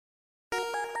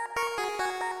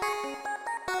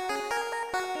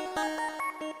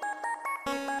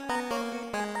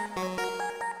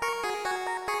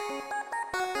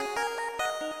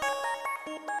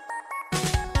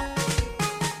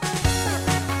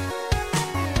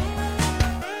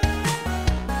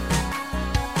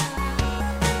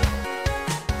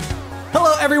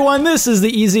everyone. This is the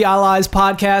Easy Allies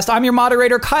podcast. I'm your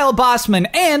moderator, Kyle Bossman,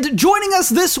 and joining us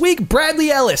this week, Bradley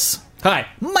Ellis. Hi.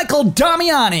 Michael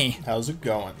Damiani. How's it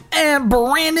going? And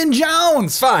Brandon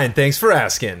Jones. Fine, thanks for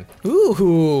asking.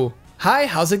 Ooh. Hi,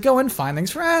 how's it going? Fine,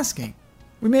 thanks for asking.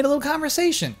 We made a little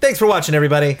conversation. Thanks for watching,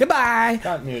 everybody. Goodbye.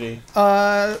 Got muty.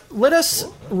 Let us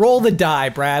roll the die,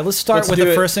 Brad. Let's start with do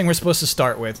the it. first thing we're supposed to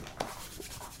start with.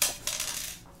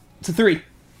 It's a 3.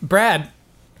 Brad,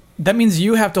 that means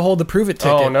you have to hold the prove it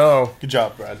ticket. Oh, no. Good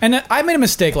job, Brad. And I made a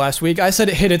mistake last week. I said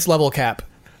it hit its level cap.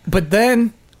 But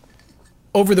then,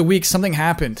 over the week, something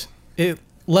happened. It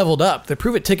leveled up. The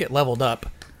prove it ticket leveled up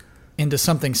into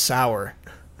something sour.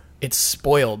 It's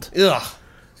spoiled. Ugh.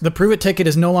 The prove it ticket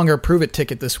is no longer a prove it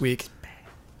ticket this week.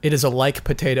 It is a like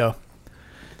potato.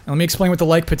 Now, let me explain what the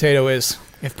like potato is.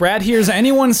 If Brad hears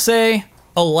anyone say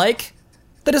a like,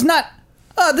 that is not,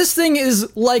 this thing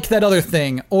is like that other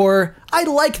thing, or I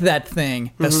like that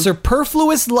thing, a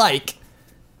superfluous like,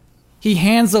 he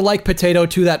hands the like potato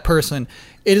to that person.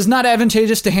 It is not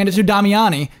advantageous to hand it to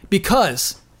Damiani,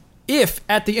 because if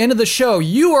at the end of the show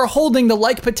you are holding the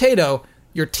like potato,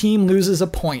 your team loses a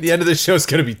point. The end of the show's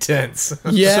gonna be tense.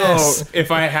 Yes. So,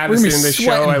 if I had We're to gonna sit in be this show,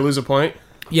 sweating. I lose a point?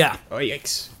 Yeah. Oh,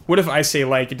 yikes. What if I say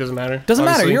like? It doesn't matter? Doesn't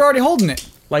matter. Honestly? You're already holding it.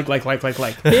 Like.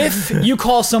 If you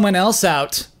call someone else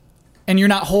out and you're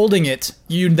not holding it,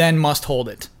 you then must hold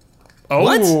it. Oh.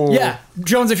 What? Yeah.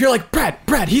 Jones, if you're like,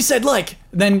 Brad, he said like,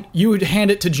 then you would hand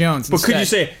it to Jones But could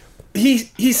instead. you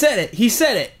say, he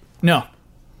said it. No.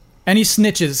 Any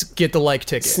snitches get the like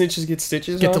ticket. Snitches get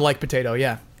stitches? Get huh? the like potato,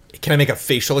 yeah. Can I make a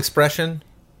facial expression?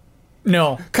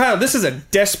 No. Kyle, this is a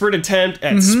desperate attempt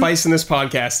at spicing this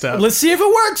podcast up. Let's see if it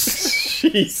works.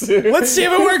 Jesus. Let's see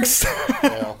if it works.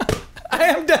 Yeah, I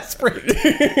am desperate.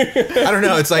 I don't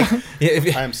know. It's like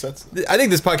I am sensitive. I think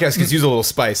this podcast could use a little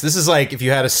spice. This is like if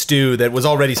you had a stew that was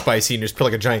already spicy and you just put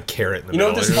like a giant carrot in the You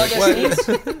know middle. what this You're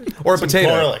like, podcast needs? or a potato.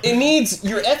 Garlic. It needs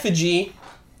your effigy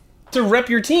to rep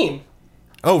your team.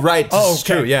 Oh, right. This is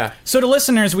okay. true. Yeah. So to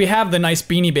listeners, we have the nice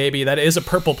Beanie Baby that is a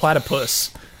purple platypus.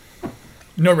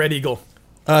 No red eagle.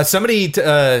 Somebody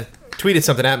tweeted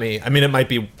something at me. I mean, it might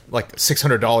be like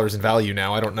 $600 in value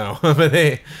now. I don't know, but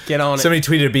Get on it. Somebody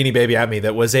tweeted a Beanie Baby at me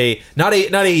that was not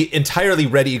a entirely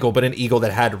red eagle, but an eagle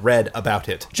that had red about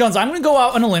it. Jones, I'm going to go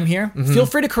out on a limb here. Mm-hmm. Feel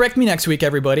free to correct me next week,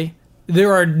 everybody.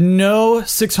 There are no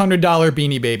 $600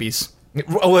 Beanie Babies.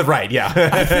 Oh, right. Yeah.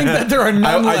 I think that there are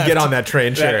none left. I'd get on that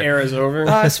train. That Sure. era's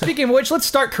over. Speaking of which, let's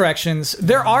start corrections.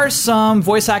 There are some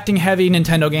voice acting heavy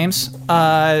Nintendo games.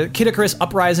 Kid Icarus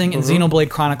Uprising and Xenoblade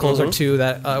Chronicles are two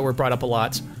that were brought up a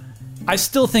lot. I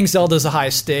still think Zelda's the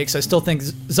highest stakes. I still think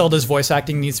Zelda's voice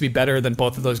acting needs to be better than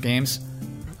both of those games.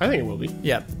 I think it will be.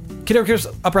 Yeah. Kid Icarus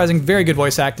Uprising, very good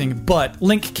voice acting, but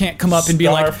Link can't come up and be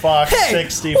Star like, Fox hey,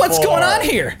 64. what's going on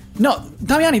here? No,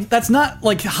 Damiani, that's not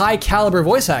like high caliber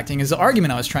voice acting is the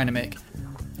argument I was trying to make.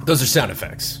 Those are sound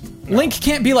effects. Link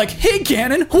can't be like, hey,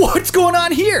 Ganon, what's going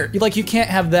on here? You can't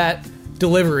have that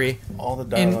delivery. All the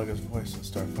dialogue is voiced in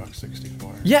Star Fox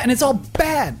 64. Yeah, and it's all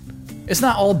bad. It's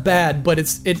not all bad, but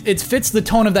it fits the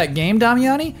tone of that game,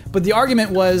 Damiani. But the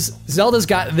argument was Zelda's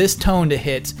got this tone to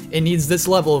hit. It needs this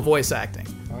level of voice acting.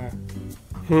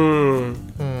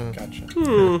 Gotcha.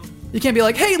 You can't be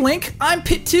like, hey, Link, I'm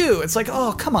Pit 2. It's like,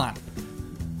 oh, come on.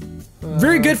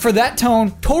 Very good for that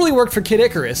tone. Totally worked for Kid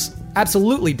Icarus.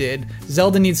 Absolutely did.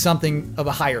 Zelda needs something of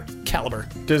a higher caliber.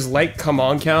 Does like come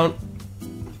on count?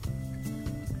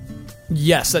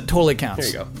 Yes, that totally counts.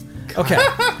 There you go. Okay.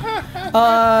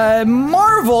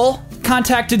 Marvel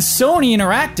contacted Sony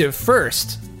Interactive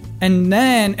first. And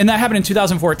that happened in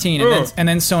 2014. And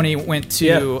then Sony went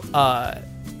to,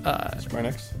 Square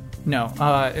Enix?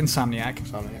 Insomniac.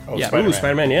 Insomniac. Oh, Yeah. Spider-Man. Ooh,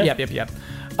 Spider-Man, yeah.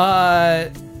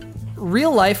 Yep.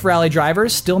 Real life rally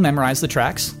drivers still memorize the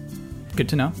tracks. Good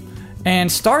to know.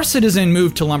 And Star Citizen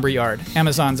moved to Lumberyard,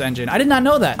 Amazon's engine. I did not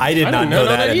know that. I did I not didn't know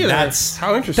know that. that and either.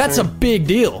 How interesting. That's a big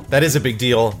deal. That is a big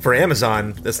deal for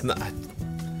Amazon. That's not.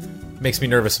 Makes me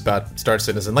nervous about Star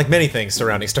Citizen, like many things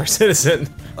surrounding Star Citizen.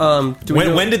 Do we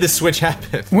know, When did the switch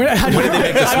happen? When did they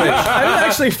make the switch? I didn't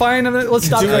actually find it. Let's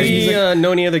stop. do that we music.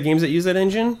 know any other games that use that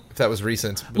engine? If that was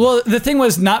recent. Well, the thing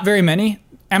was not very many.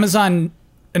 Amazon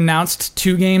announced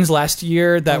 2 games last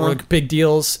year that were big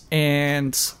deals,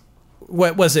 and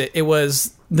what was it? It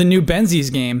was the new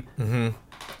Benzies game.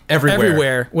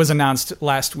 Everywhere. Was announced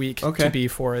last week Okay. to be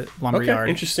for Lumberyard. Okay,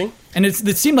 interesting. And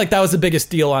it seemed like that was the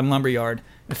biggest deal on Lumberyard.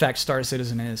 In fact, Star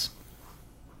Citizen is.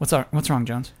 What's wrong,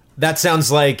 Jones? That sounds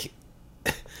like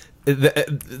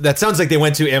that sounds like they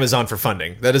went to Amazon for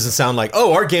funding. That doesn't sound like,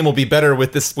 oh, our game will be better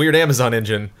with this weird Amazon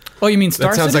engine. Oh, you mean Star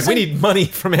That sounds Citizen? like we need money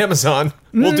from Amazon.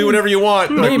 We'll do whatever you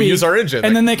want. Like, we use our engine.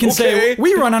 And then they can okay. say,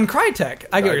 we run on Crytek.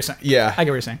 I get what you're saying. Yeah. I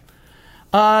get what you're saying.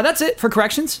 That's it for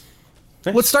corrections.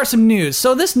 Let's start some news.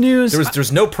 So this news...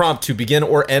 There's no prompt to begin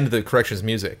or end the corrections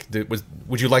music.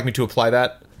 Would you like me to apply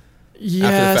that?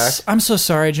 Yes. fact? I'm so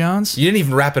sorry, Jones. You didn't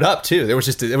even wrap it up, too. It was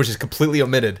just completely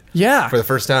omitted. Yeah. For the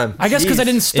first time. I guess because I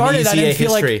didn't start in it, I EZA didn't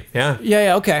feel history. like... Yeah.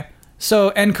 Yeah, okay. So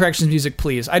end corrections music,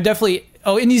 please. I definitely...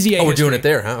 Oh, in EZA Oh, we're history. doing it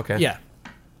there, huh? Okay. Yeah.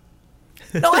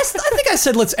 No, I think I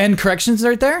said let's end corrections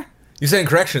right there. You said in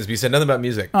corrections, but you said nothing about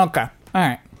music. Okay. All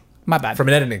right. My bad. From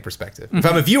an editing perspective. If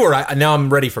I'm a viewer, now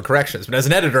I'm ready for corrections. But as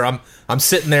an editor, I'm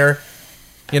sitting there,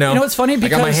 You know what's funny? I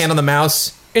got my Because hand on the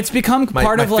mouse, it's become my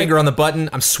part of like... finger on the button.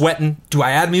 I'm sweating. Do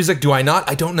I add music? Do I not?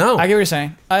 I don't know. I get what you're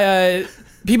saying.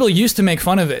 People used to make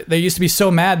fun of it. They used to be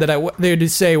so mad that they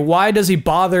would say, why does he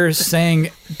bother saying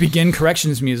begin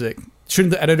corrections music?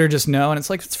 Shouldn't the editor just know? And it's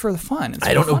like, it's for the fun. It's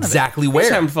I don't know exactly where.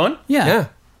 Just having fun. Yeah. Yeah.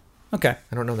 Okay.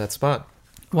 I don't know that spot.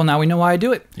 Well, now we know why I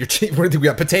do it. We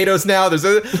got potatoes now. There's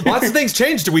lots of things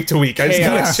change week to week. I just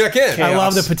gotta check in. I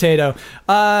love the potato.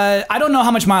 I don't know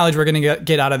how much mileage we're going to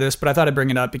get out of this, but I thought I'd bring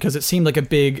it up because it seemed like a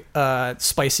big,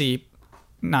 spicy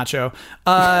nacho.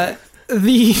 The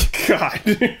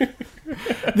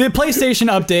PlayStation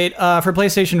update for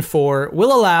PlayStation 4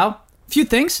 will allow a few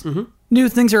things. Mm-hmm. New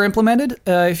things are implemented.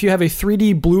 If you have a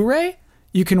 3D Blu-ray,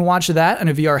 you can watch that on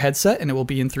a VR headset, and it will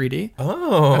be in 3D.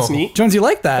 Oh. That's neat. Jones, you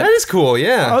like that? That is cool,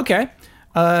 yeah. Okay.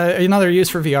 Another use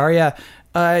for VR,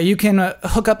 yeah. You can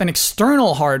hook up an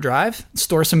external hard drive,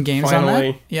 store some games on that.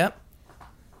 Finally. Yep.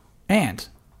 And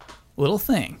little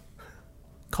thing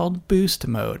called Boost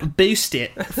Mode Boost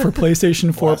it. for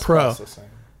PlayStation 4 Blast Pro. processing.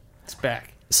 It's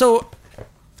back. So,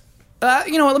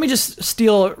 you know what? Let me just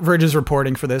steal Verge's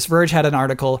reporting for this. Verge had an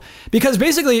article because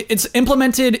basically it's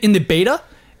implemented in the beta.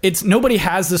 Nobody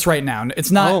has this right now. It's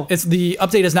not. Oh. It's the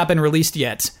update has not been released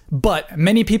yet, but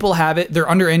many people have it. They're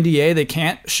under NDA. They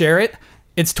can't share it.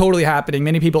 It's totally happening.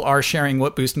 Many people are sharing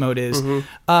what Boost Mode is.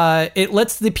 Mm-hmm. It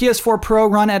lets the PS4 Pro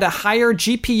run at a higher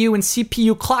GPU and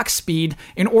CPU clock speed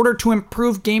in order to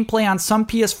improve gameplay on some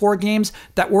PS4 games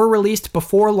that were released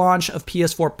before launch of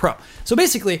PS4 Pro. So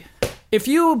basically, if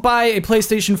you buy a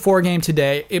PlayStation 4 game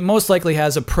today, it most likely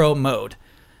has a Pro mode.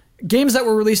 Games that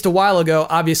were released a while ago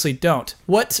obviously don't.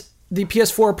 What the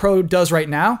PS4 Pro does right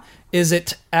now is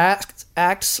it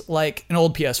acts like an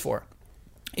old PS4.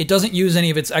 It doesn't use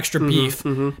any of its extra beef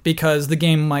because the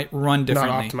game might run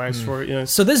differently. Not optimized for it, yeah.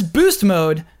 So this boost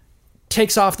mode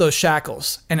takes off those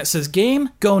shackles and it says game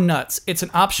go nuts. It's an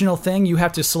optional thing. You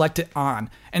have to select it on.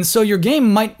 And so your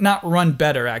game might not run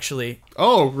better actually.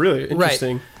 Oh, really?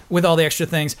 Interesting. Right. With all the extra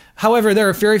things. However, there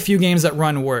are very few games that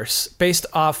run worse based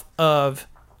off of,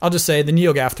 I'll just say, the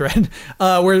NeoGAF thread,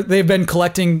 where they've been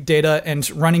collecting data and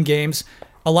running games.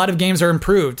 A lot of games are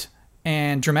improved,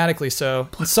 and dramatically so.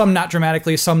 Some not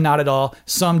dramatically, some not at all.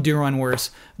 Some do run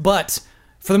worse. But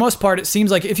for the most part, it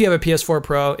seems like if you have a PS4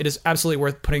 Pro, it is absolutely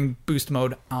worth putting boost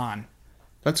mode on.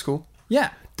 That's cool. Yeah.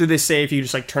 Did they say if you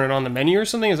just like turn it on the menu or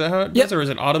something? Is that how it Yep. does, or is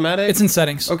it automatic? It's in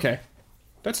settings. Okay.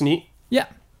 That's neat. Yeah.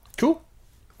 Cool.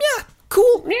 Yeah.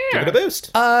 Cool. Give it a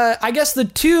boost. I guess the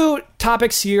two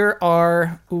topics here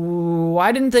are,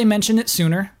 why didn't they mention it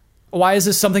sooner? Why is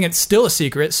this something that's still a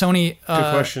secret? Sony,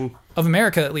 Good question. of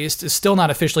America at least, is still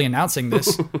not officially announcing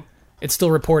this. It's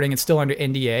still reporting. It's still under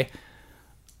NDA.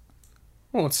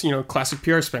 Well, it's, classic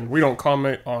PR spend. We don't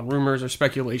comment on rumors or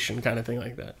speculation, kind of thing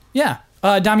like that. Yeah.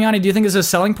 Damiani, do you think this is a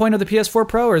selling point of the PS4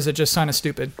 Pro, or is it just kind of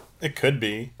stupid? It could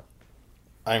be.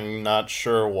 I'm not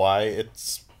sure why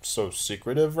it's so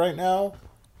secretive right now.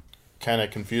 Kind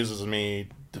of confuses me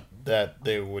that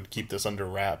they would keep this under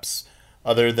wraps.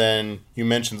 Other than you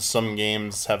mentioned some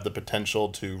games have the potential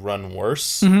to run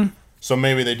worse. Mm-hmm. So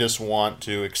maybe they just want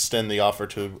to extend the offer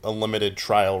to a limited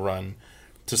trial run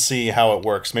to see how it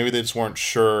works. Maybe they just weren't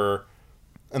sure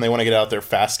and they want to get out there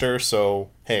faster.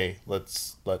 So, hey,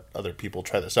 let's let other people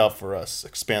try this out for us,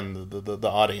 expand the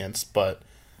audience. But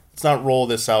let's not roll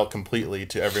this out completely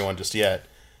to everyone just yet.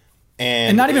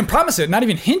 And not even promise it, not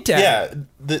even hint at it. Yeah,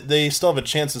 they still have a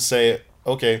chance to say,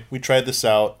 okay, we tried this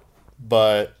out,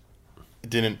 but it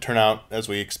didn't turn out as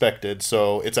we expected,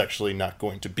 so it's actually not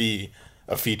going to be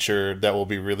a feature that we'll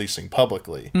be releasing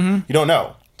publicly. Mm-hmm. You don't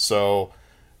know. So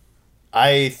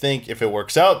I think if it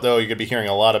works out, though, you're going to be hearing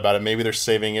a lot about it. Maybe they're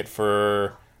saving it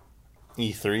for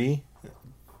E3.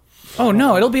 Oh,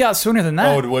 no, it'll be out sooner than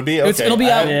that. Oh, it would be? Okay. It'll be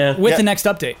out with the next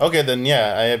update. Okay, then,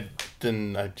 yeah,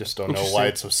 then I just don't know Interesting. why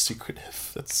it's so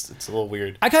secretive. It's a little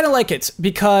weird. I kind of like it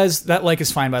because that like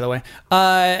is fine, by the way.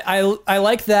 I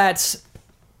like that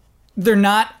they're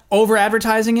not over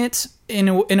advertising it in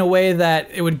a way that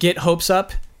it would get hopes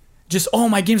up. Just, oh,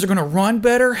 my games are going to run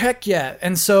better? Heck yeah.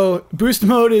 And so boost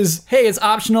mode is, hey, it's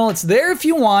optional. It's there if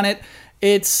you want it.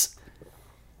 It's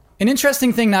an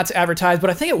interesting thing not to advertise, but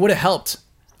I think it would have helped.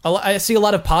 I see a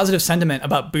lot of positive sentiment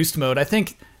about boost mode. I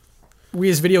think we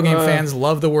as video game fans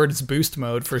love the words boost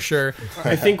mode for sure.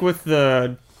 I think with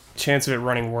the chance of it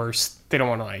running worse, they don't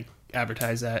want to like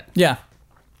advertise that. Yeah.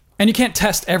 And you can't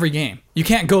test every game. You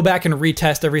can't go back and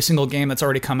retest every single game that's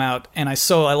already come out. And I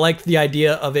like the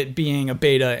idea of it being a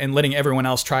beta and letting everyone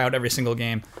else try out every single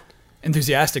game.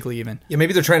 Enthusiastically, even. Yeah,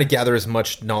 maybe they're trying to gather as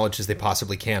much knowledge as they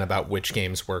possibly can about which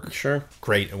games work Sure.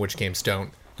 great and which games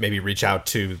don't. Maybe reach out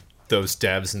to those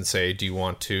devs and say, do you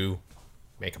want to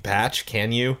make a patch?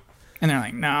 Can you? And they're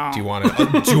like, no. Do you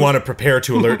want to prepare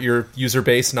to alert your user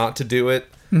base not to do it?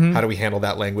 Mm-hmm. How do we handle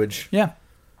that language? Yeah.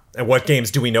 And what games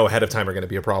do we know ahead of time are going to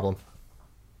be a problem?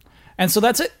 And so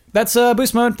that's it. That's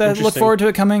boost mode. Look Interesting. forward to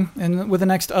it coming and with the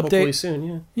next Hopefully update. soon,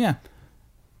 yeah. Yeah.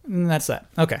 And that's that.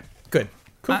 Okay, good.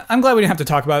 Cool. I'm glad we didn't have to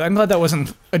talk about it. I'm glad that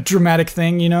wasn't a dramatic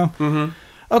thing, you know? Mm-hmm.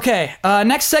 Okay,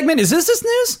 next segment. Is this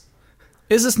news?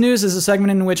 Is this news? Is a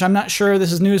segment in which I'm not sure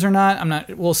this is news or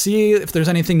not. We'll see if there's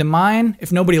anything to mine.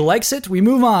 If nobody likes it, we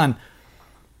move on.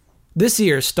 This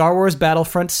year's Star Wars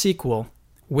Battlefront sequel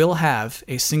will have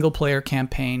a single-player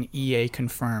campaign, EA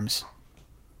confirms.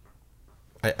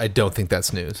 I don't think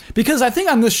that's news. Because I think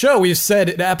on this show we've said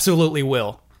it absolutely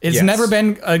will. It's Yes. never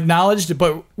been acknowledged,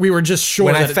 but we were just sure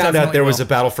When that I it found out definitely there was will. a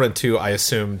Battlefront 2, I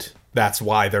assumed that's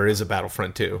why there is a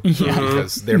Battlefront 2.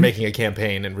 Because they're making a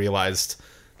campaign and realized,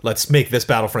 let's make this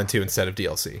Battlefront 2 instead of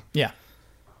DLC. Yeah.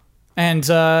 And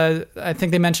I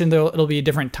think they mentioned it'll be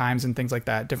different times and things like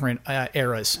that, different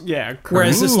eras. Yeah.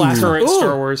 Whereas this last one- current Ooh.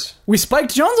 Star Wars. We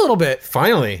spiked Jones a little bit.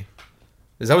 Finally.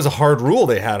 'Cause that was a hard rule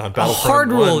they had on A Battlefront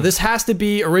hard 1. rule. This has to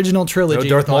be original trilogy.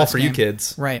 No Darth Maul last for you game.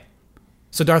 kids. Right.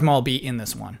 So Darth Maul will be in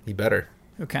this one. He better.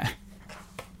 Okay.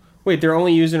 Wait, they're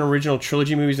only using original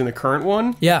trilogy movies in the current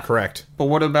one? Yeah. Correct. But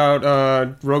what about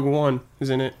Rogue One? Is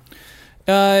in it?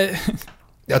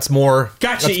 That's more...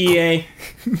 Gotcha, that's EA.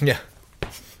 Yeah.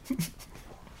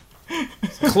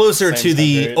 Closer Same to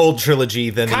the time old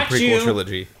trilogy than Got the prequel you.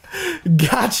 trilogy.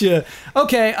 Gotcha.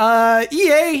 Okay.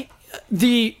 EA,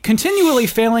 the continually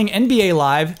failing NBA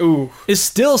Live, Ooh. is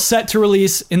still set to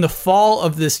release in the fall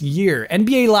of this year.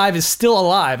 NBA Live is still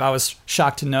alive, I was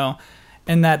shocked to know,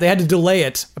 and that they had to delay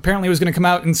it. Apparently it was going to come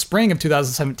out in spring of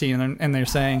 2017, and they're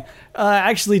saying,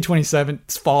 actually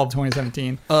it's fall of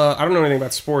 2017. I don't know anything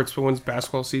about sports, but when's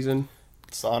basketball season?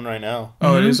 It's on right now.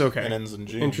 Oh, it is? Okay. It ends in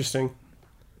June. Interesting.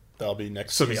 That'll be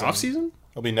next So season. the off season?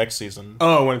 It'll be next season.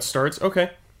 Oh, when it starts?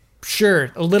 Okay.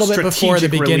 Sure, a little bit before the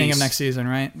Strategic beginning release. of next season,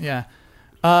 right? Yeah.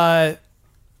 I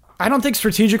don't think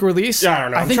strategic release. Yeah, I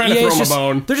don't know. I I'm think trying to EA is throw 'em a just,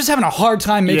 bone. they're just having a hard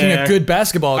time making Yeah. a good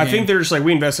basketball game. I think they're just like,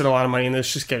 we invested a lot of money in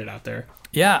this, just get it out there.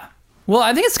 Yeah. Well,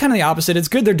 I think it's kind of the opposite. It's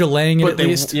good they're delaying it But at they,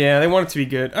 least. yeah, they want it to be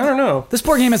good. I don't know. This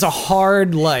poor game has a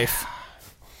hard life.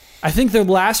 I think their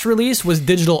last release was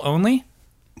digital only.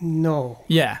 No.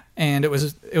 Yeah, and it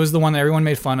was the one that everyone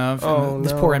made fun of. Oh, and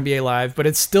this no. poor NBA Live, but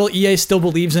it's still EA still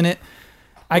believes in it.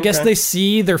 I guess Okay. they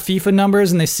see their FIFA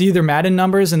numbers and they see their Madden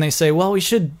numbers and they say, well, we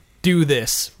should do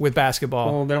this with basketball.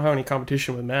 Well, they don't have any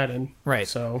competition with Madden. Right.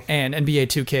 So, And NBA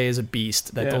 2K is a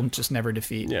beast that Yeah. they'll just never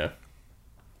defeat. yeah.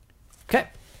 Okay.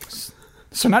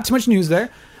 So not too much news there.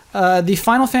 The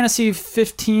Final Fantasy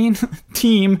 15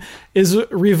 team is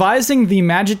revising the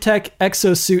Magitech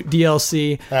Exosuit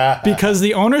DLC because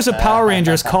the owners of Power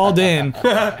Rangers called in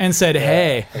and said,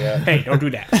 hey. Hey, don't do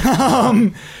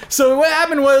that. So what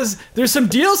happened was there's some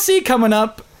DLC coming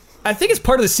up. I think it's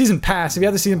part of the season pass. If you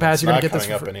have the season pass, you're going Not to get this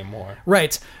coming for up free. anymore.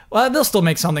 Right. Well, they'll still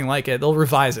make something like it. They'll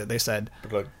revise it, they said.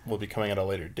 But will be coming at a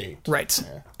later date. Right.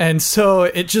 Yeah. And so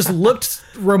it just looked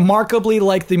remarkably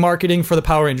like the marketing for the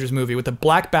Power Rangers movie with the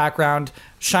black background,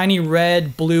 shiny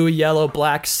red, blue, yellow,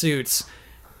 black suits.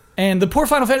 And the poor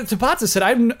Final Fantasy Tapatza said,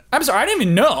 I'm sorry, I didn't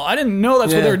even know. I didn't know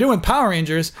that's what Yeah. they were doing with Power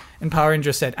Rangers. And Power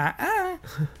Rangers said,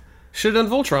 Should have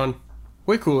done Voltron.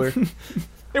 Way cooler.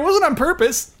 It wasn't on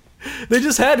purpose. They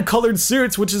just had colored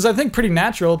suits, which is, I think, pretty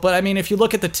natural. But, I mean, if you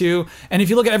look at the two, and if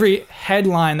you look at every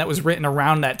headline that was written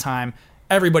around that time,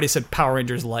 everybody said Power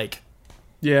Rangers like.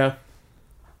 Yeah.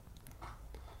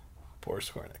 Poor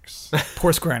Square Enix.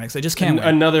 Poor Square Enix. They just can't win.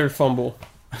 Another fumble.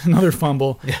 Another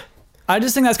fumble. Yeah. I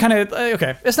just think that's kind of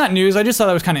okay. It's not news. I just thought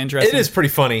that was kind of interesting. It is pretty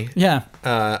funny. Yeah.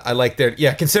 I like their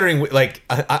considering like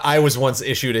I was once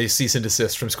issued a cease and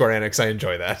desist from Square Enix. I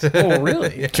enjoy that. Oh,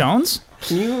 really? Jones?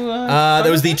 Can you? That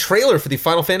was the trailer for the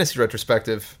Final Fantasy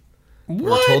retrospective. We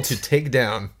were told to take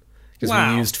down because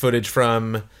we used footage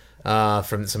from some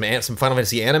Final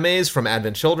Fantasy animes, from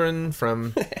Advent Children,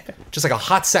 from just like a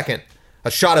hot second,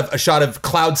 a shot of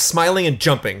Cloud smiling and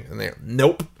jumping, and they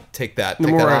nope, take that,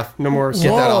 take that off, no more. Get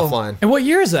that offline. And what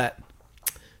year is that?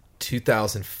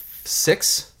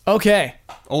 2006. Okay.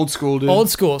 Old school, dude. Old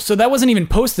school. So that wasn't even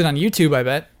posted on YouTube, I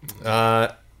bet.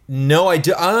 No, I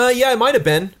do. Yeah, it might have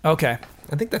been. Okay.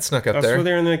 I think that snuck up That's there. where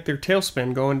they're in like their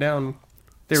tailspin going down.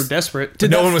 They were desperate.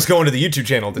 No one was going to the YouTube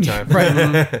channel at the time.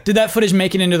 Right. Did that footage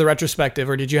make it into the retrospective,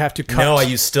 or did you have to cut? No, I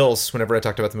used stills whenever I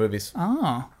talked about the movies.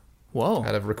 Oh. Whoa.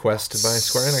 Out of request by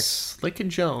Square Enix. Slick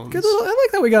and Jones. Good little, I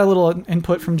like that we got a little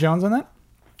input from Jones on that.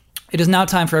 It is now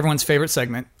time for everyone's favorite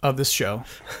segment of this show.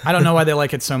 I don't know why they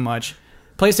like it so much.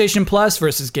 PlayStation Plus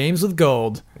versus Games with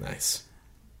Gold. Nice.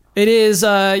 It is,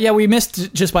 we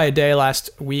missed just by a day last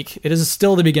week. It is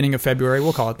still the beginning of February.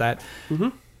 We'll call it that. Mm-hmm.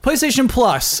 PlayStation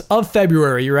Plus of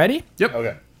February. You ready? Yep.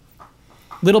 Okay.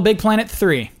 Little Big Planet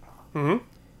 3. Mm-hmm.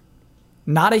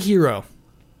 Not a Hero.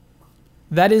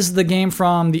 That is the game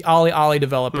from the Ollie Ollie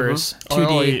developers. 2D.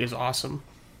 Ollie is awesome.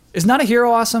 Is Not a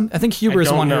Hero awesome? I think Huber is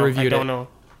the one who reviewed it. I don't know.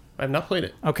 I have not played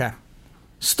it. Okay.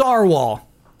 Star Wall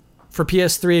for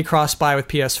PS3, cross-buy with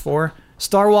PS4.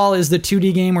 Star Wall is the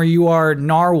 2D game where you are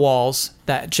narwhals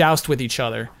that joust with each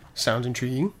other. Sounds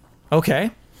intriguing.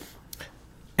 Okay.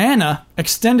 Anna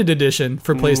Extended Edition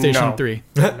for PlayStation No. 3.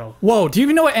 No. Whoa, do you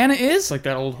even know what Anna is? It's like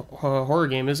that old horror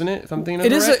game, isn't it? If I'm thinking of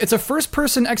It it is. right? It's a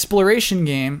first-person exploration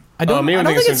game. I don't maybe I'm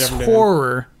think thinking it's something different.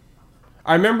 horror.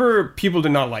 I remember people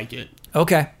did not like it.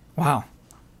 Okay. Wow.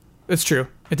 It's true.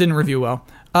 It didn't review well.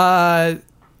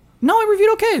 No, it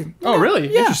reviewed okay. Oh,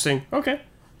 really? Yeah. Interesting. Okay.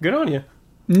 Good on you.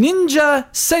 Ninja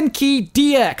Senki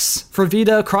DX for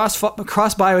Vita,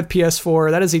 cross-buy with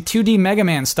PS4. That is a 2D Mega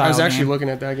Man style I was actually game. looking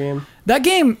at that game. That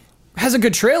game has a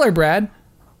good trailer, Brad.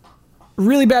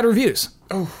 Really bad reviews.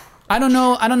 Oh. I don't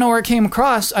know where it came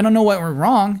across. I don't know what went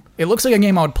wrong. It looks like a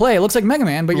game I would play. It looks like Mega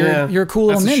Man, but you're a cool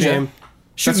That's little a ninja. shame.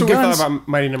 Shooting That's what guns. we thought about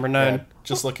Mighty Number 9. Yeah,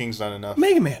 just looking's not enough.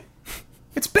 Mega Man.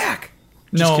 It's back.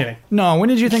 No, Just kidding. no. When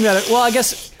did you think that? Well, I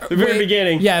guess The very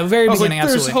beginning. Yeah, very I was beginning. like,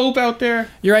 there's Absolutely. hope out there.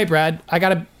 You're right, Brad. I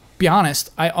gotta be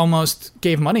honest. I almost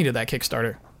gave money to that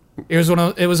Kickstarter. It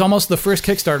was almost the first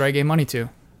Kickstarter I gave money to.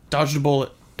 Dodged a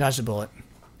bullet. Dodged a bullet.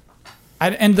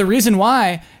 And the reason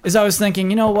why is I was thinking,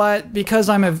 you know what? Because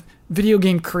I'm a video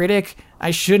game critic,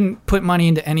 I shouldn't put money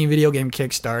into any video game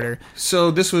Kickstarter.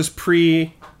 So this was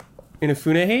pre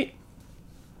Inafune hate?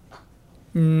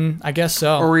 I guess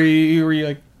so. Or were you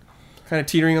like kind of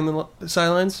teetering on the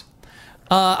sidelines?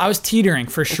 I was teetering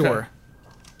for sure.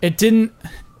 It didn't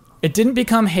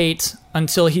become hate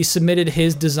until he submitted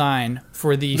his design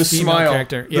for the female smile.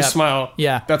 character. The smile.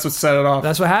 Yeah. That's what set it off.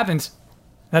 That's what happened.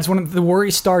 That's when the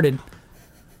worry started.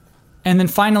 And then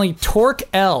finally, Torque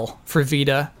L for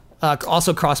Vita,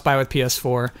 also cross-buy with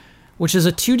PS4, which is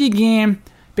a 2D game.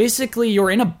 Basically, you're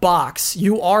in a box.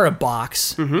 You are a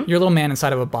box. You're a little man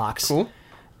inside of a box. Cool.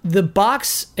 The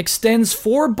box extends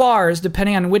 4 bars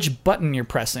depending on which button you're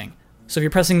pressing. So if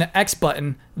you're pressing the X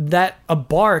button, a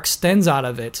bar extends out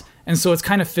of it. And so it's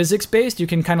kind of physics-based. You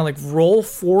can kind of like roll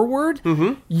forward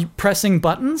pressing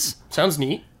buttons. Sounds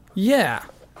neat. Yeah.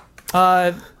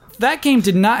 That game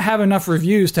did not have enough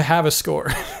reviews to have a score.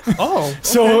 Oh.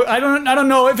 So I don't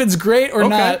know if it's great or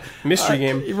not. Mystery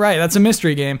game. Right, that's a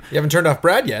mystery game. You haven't turned off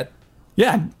Brad yet.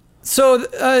 Yeah. So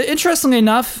interestingly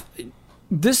enough,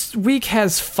 this week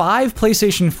has 5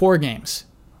 PlayStation 4 games.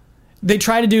 They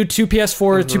try to do 2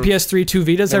 PS4, 2 PS3, 2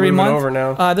 Vitas every moving month. over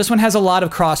now. This one has a lot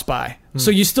of cross-buy. So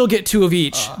you still get 2 of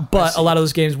each, but a lot of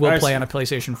those games will I play see. on a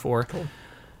PlayStation 4. Cool.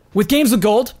 With Games with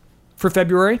Gold for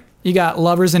February, you got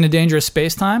Lovers in a Dangerous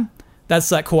Space-Time. That's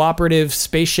that cooperative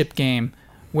spaceship game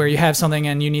where you have something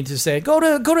and you need to say, go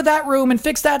to that room and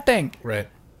fix that thing. Right.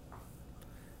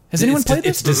 Has anyone played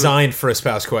It's this? designed for a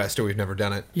spouse quest, or we've never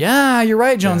done it. Yeah, you're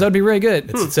right, Jones. That would be really good.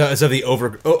 It's of the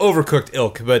overcooked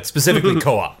ilk, but specifically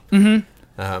co-op.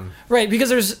 Right, because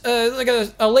there's like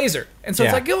a laser. And so it's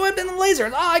Yeah. like, go in the laser.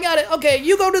 Oh, I got it. Okay,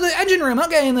 you go to the engine room.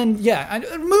 Okay, and then,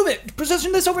 move it.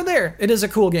 Position this over there. It is a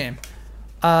cool game.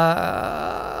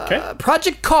 Okay.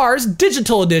 Project Cars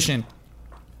Digital Edition.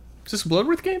 Is this a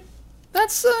Bloodworth game?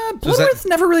 That's, Bloodworth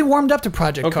never really warmed up to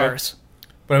Project Okay. Cars.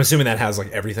 But I'm assuming that has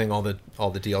like everything, all the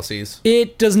DLCs.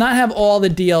 It does not have all the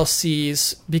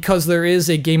DLCs because there is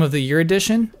a Game of the Year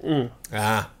edition.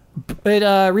 Ah,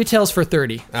 It retails for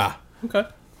 $30. Okay.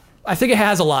 I think it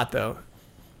has a lot, though.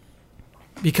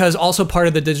 because also part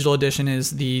of the digital edition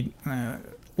is the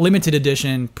limited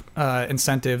edition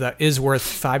incentive that is worth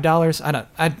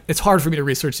 $5. It's hard for me to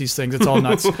research these things. It's all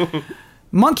nuts.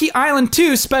 Monkey Island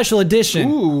 2 Special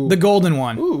Edition, Ooh. the golden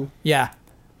one. Ooh. Yeah.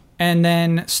 And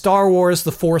then Star Wars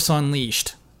The Force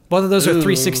Unleashed. Both of those are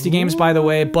 360 games, by the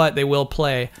way, but they will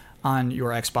play on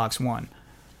your Xbox One.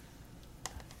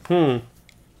 The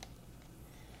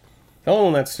only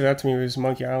one that stood out to me was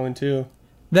Monkey Island 2.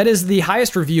 That is the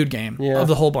highest reviewed game of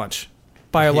the whole bunch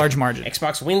by a large margin.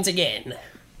 Xbox wins again.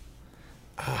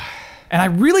 And I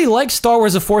really like Star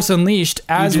Wars The Force Unleashed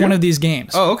as one of these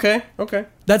games. Oh, okay. Okay.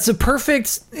 That's a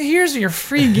perfect, here's your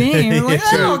free game. Like,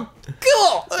 oh,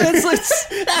 cool. It's like,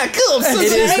 cool. So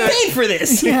I paid for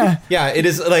this. yeah. Yeah, it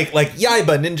is like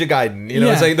Yaiba, Ninja Gaiden. You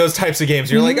know, it's Yeah. like those types of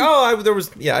games. You're like,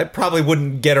 I probably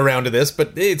wouldn't get around to this,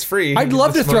 but it's free. I'd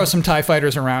love to It's throw fun. some TIE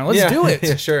fighters around. Let's do it.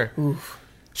 Yeah, sure. Oof.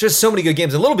 It's just so many good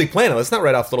games. And Little Big Planet, let's not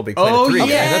write off Little Big Planet Oh, 3. yeah.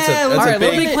 Man. That's All a right, big...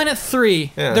 Little Big Planet 3.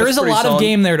 Yeah, there that's is a pretty lot of solid.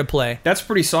 game there to play. That's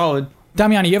pretty solid.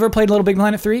 Damiani, you ever played Little Big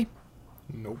Planet 3?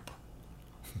 Nope.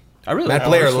 I really Matt like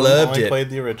Blair I personally loved only it. played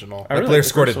the original. I Matt really Blair like the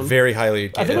scored it first one. very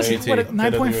highly. I think it was, Bit what, of the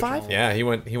 9.5? original. Yeah, he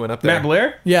went up there. Matt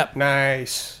Blair? Yep.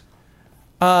 Nice.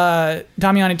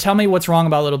 Damiani, tell me what's wrong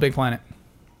about Little Big Planet.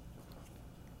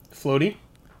 Floaty?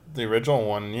 The original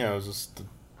one, it was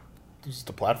just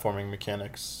the platforming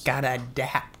mechanics. Gotta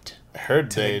adapt. I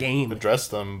heard to the they game.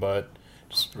 addressed them, but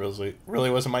just really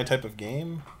wasn't my type of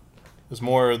game. It was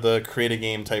more the create a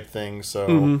game type thing,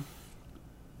 so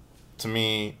to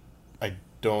me, I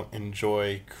don't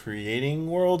enjoy creating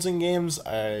worlds in games.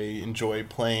 I enjoy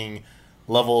playing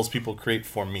levels people create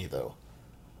for me, though.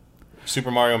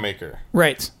 Super Mario Maker.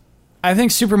 Right. I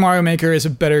think Super Mario Maker is a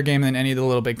better game than any of the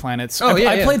Little Big Planets.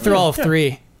 I played through all of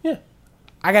 3. Yeah.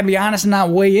 I gotta be honest, I'm not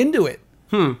way into it.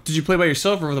 Did you play by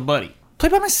yourself or with a buddy? Play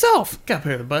by myself. Gotta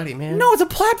play with a buddy, man. No, it's a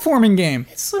platforming game.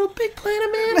 It's Little Big Planet,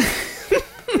 man.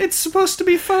 It's supposed to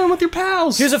be fun with your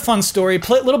pals. Here's a fun story.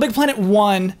 Little Big Planet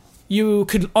 1, you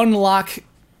could unlock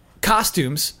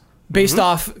costumes based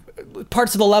off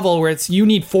parts of the level where you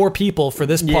need 4 people for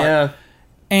this part. Yeah.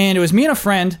 And it was me and a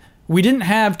friend. We didn't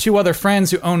have 2 other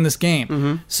friends who owned this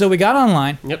game. So we got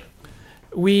online. Yep.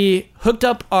 We hooked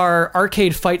up our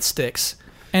arcade fight sticks,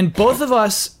 and both of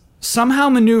us somehow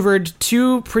maneuvered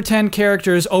 2 pretend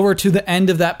characters over to the end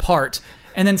of that part,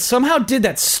 and then somehow did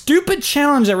that stupid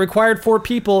challenge that required 4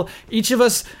 people, each of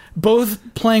us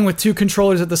both playing with 2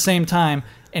 controllers at the same time,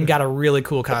 and got a really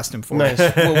cool costume for it.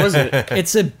 Nice. What was it?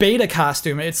 It's a beta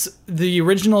costume. It's the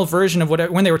original version of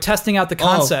when they were testing out the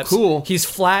concepts. cool. He's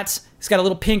flat. He's got a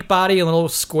little pink body and a little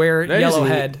square That is yellow neat.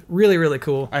 head. Really, really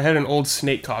cool. I had an old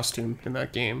Snake costume in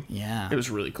that game. Yeah. It was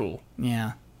really cool.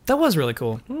 Yeah. That was really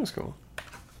cool. It was cool.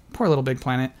 Poor Little Big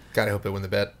Planet. God, I hope they win the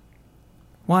bet.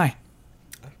 Why?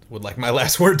 Would like my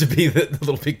last word to be that the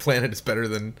Little Big Planet is better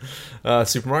than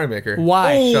Super Mario Maker.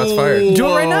 Why? Shots fired. Do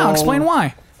it right now. Explain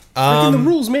why. Breaking the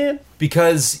rules, man.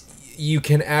 Because you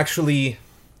can actually,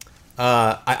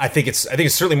 I think it's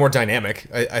certainly more dynamic.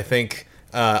 I think,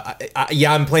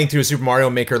 I'm playing through a Super Mario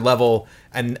Maker level,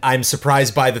 and I'm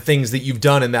surprised by the things that you've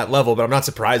done in that level, but I'm not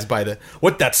surprised by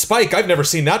that spike. I've never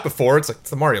seen that before. It's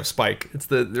the Mario spike.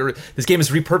 This game is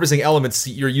repurposing elements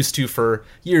you're used to for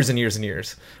years and years and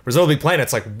years. Whereas Little Big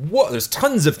Planet's like, whoa, there's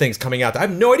tons of things coming out. I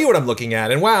have no idea what I'm looking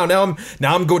at, and wow, now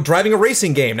I'm driving a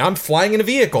racing game. Now I'm flying in a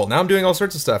vehicle. Now I'm doing all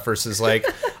sorts of stuff. Versus like,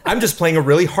 I'm just playing a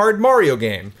really hard Mario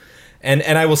game. And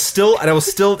I will still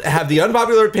have the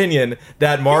unpopular opinion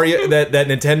that that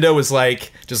Nintendo was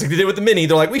like, just like they did with the Mini.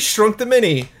 They're like, we shrunk the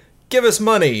Mini, give us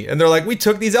money. And they're like, we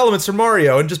took these elements from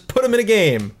Mario and just put them in a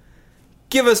game,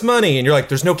 give us money. And you're like,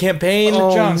 there's no campaign.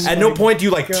 At no point do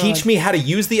you teach me how to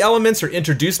use the elements or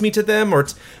introduce me to them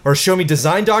or show me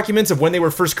design documents of when they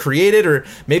were first created or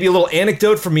maybe a little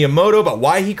anecdote from Miyamoto about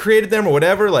why he created them or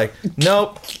whatever. Like,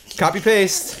 nope, copy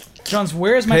paste. Jones,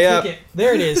 where's my Pay up. ticket?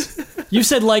 There it is. You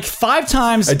said 5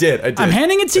 times. I did. I'm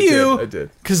handing it to you. I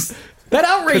did. Because that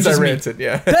outrages Because I me. ranted,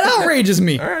 yeah. That outrages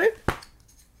me. All right.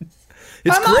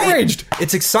 It's I'm great. outraged.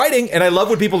 It's exciting, and I love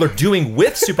what people are doing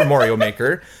with Super Mario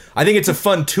Maker. I think it's a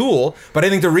fun tool, but I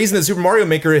think the reason that Super Mario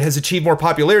Maker has achieved more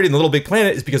popularity than Little Big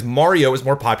Planet is because Mario is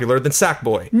more popular than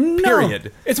Sackboy. No.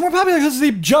 Period. It's more popular because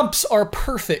the jumps are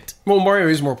perfect. Well, Mario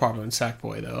is more popular than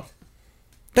Sackboy, though.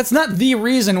 That's not the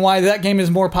reason why that game is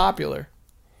more popular.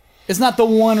 It's not the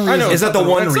one reason. I know. It's not the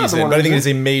one That's not the reason, one but I think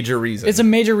reason. it's a major reason. It's a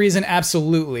major reason,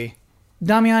 absolutely.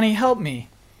 Damiani, help me.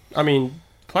 I mean,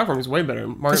 platform is way better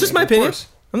than Mario. It's just my Maker, of opinion. course.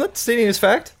 I'm not stating it as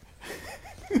fact.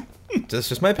 That's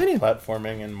just my opinion.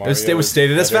 Platforming and Mario. It was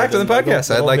stated as better fact on the than podcast.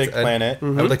 Little I'd like Big to- Planet. I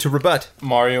would like to rebut.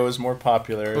 Mario is more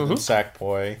popular than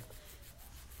Sackboy.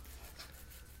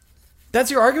 That's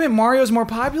your argument? Mario's more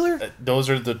popular? Those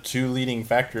are the two leading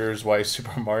factors why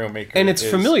Super Mario Maker And it's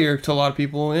is... familiar to a lot of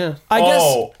people, yeah. I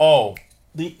guess.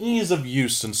 The ease of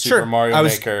use in Sure. Super Mario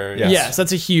Maker. Yes,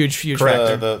 that's a huge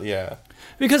Correct. factor. Yeah.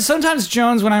 Because sometimes,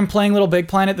 Jones, when I'm playing Little Big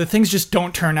Planet, the things just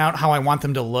don't turn out how I want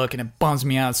them to look, and it bums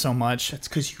me out so much. That's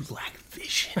because you lack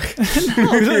vision.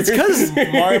 It's because...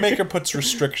 Mario Maker puts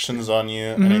restrictions on you,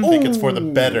 and I think it's for the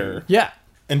better Yeah.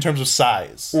 in terms of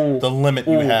size. The limit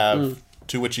you have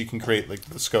to which you can create like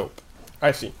the scope.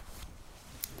 I see.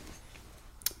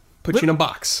 Put you in a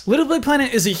box. Little Big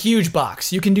Planet is a huge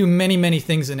box. You can do many, many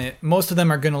things in it. Most of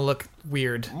them are going to look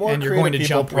weird, More and you're going to creative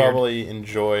jump people weird. probably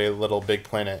enjoy Little Big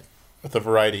Planet with the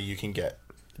variety you can get.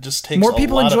 It just takes More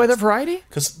people enjoy the variety?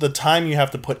 because the time you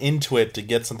have to put into it to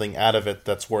get something out of it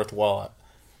that's worthwhile.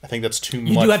 I think that's too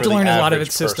much. You do have for to the learn a lot of average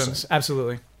its person. systems.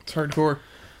 Absolutely. It's hardcore.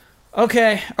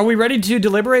 Okay, are we ready to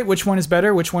deliberate which one is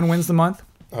better, which one wins the month?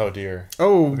 Oh dear.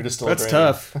 Oh, We're just that's deliberating.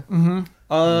 tough.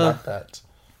 Not that.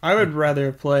 I would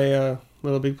rather play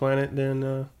Little Big Planet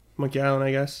than Monkey Island,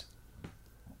 I guess.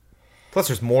 Plus,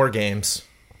 there's more games,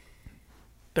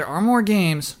 There are more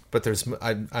games but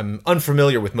I'm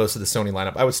unfamiliar with most of the Sony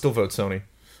lineup. I would still vote Sony.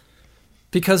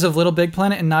 because of Little Big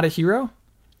Planet and Not a Hero.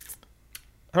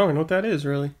 I don't even know what that is,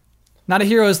 really. Not a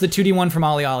Hero is the 2D one from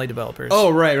Ollie developers.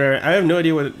 Oh, right. I have no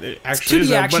idea what it actually 2D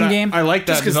is. action but game. I like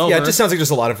that Just 'cause- developer. yeah, it just sounds like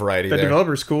there's a lot of variety that there.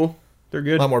 developer's cool. They're A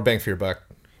good. lot more bang for your buck.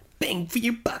 Bang for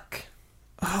your buck.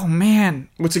 Oh, man.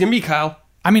 What's it gonna be, Kyle?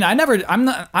 I mean,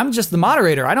 I'm just the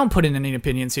moderator. I don't put in any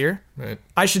opinions here. Right.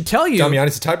 I should tell you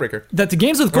Damiani's a tiebreaker. that the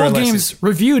Games with Or Gold unless games he's-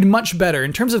 reviewed much better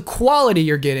in terms of quality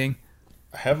you're getting.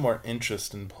 I have more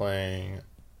interest in playing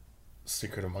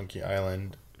Secret of Monkey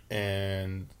Island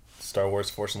and Star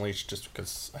Wars Force Unleashed just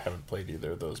because I haven't played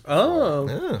either of those before. Oh.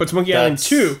 Yeah. But it's Monkey Island That's-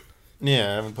 2.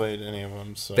 Yeah, I haven't played any of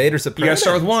them, so... Vader's a You gotta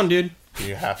start with 1, dude. Do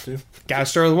you have to? Gotta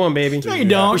start with 1, baby. No, you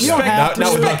don't. You don't Respect- have to.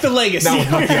 Not with Respect the legacy. Not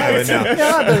with Monkey Island now.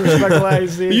 Yeah, the respect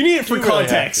legacy. You need it for You really have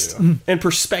context to. and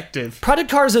perspective.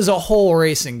 Project Cars is a whole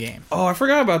racing game. Oh, I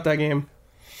forgot about that game.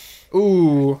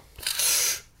 Ooh.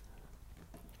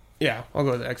 Yeah, I'll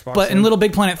go with the Xbox. But in then. Little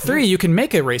Big Planet 3, you can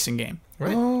make a racing game.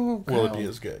 Oh, Will it be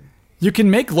as good? You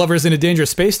can make Lovers in a Dangerous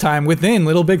Space-Time within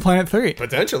Little Big Planet 3.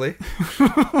 Potentially.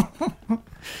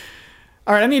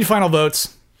 All right, I need final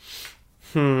votes.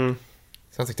 Sounds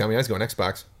like Damiani's going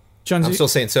Xbox. Jones, I'm still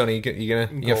saying Sony.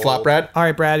 You gonna flop, Brad? all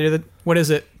right, Brad, what is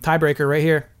it? Tiebreaker right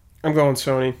here. I'm going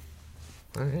Sony.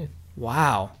 All right.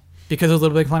 Wow. Because of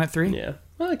Little Big Planet 3? Yeah,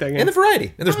 I like that game. And the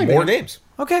variety. And there's like more it. games.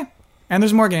 Okay. And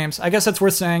there's more games. I guess that's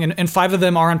worth saying. And 5 of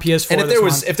them are on PS4 And if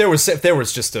this there month.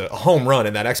 was just a home run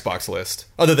in that Xbox list,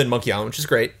 other than Monkey Island, which is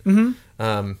great,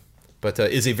 but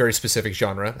is a very specific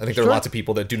genre. I think there are Sure. lots of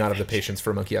people that do not have the patience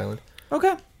for Monkey Island.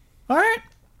 Okay. All right.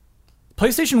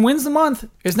 PlayStation wins the month.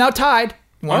 Is now tied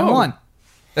 1-1.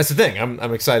 That's the thing.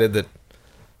 I'm excited that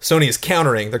Sony is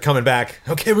countering. They're coming back.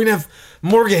 Okay, we can have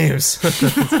more games.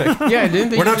 Yeah, didn't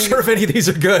they? We're not sure if any of these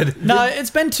are good. No, it's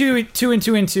been 2 and 2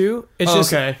 and 2. It's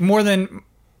just Okay. more than...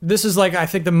 This is like, I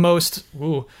think the most...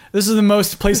 Ooh, this is the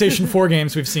most PlayStation 4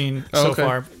 games we've seen so Okay.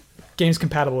 far. Games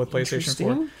compatible with PlayStation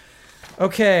 4. Interesting.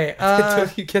 Okay.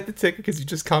 You get the ticket because you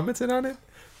just commented on it?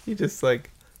 You just,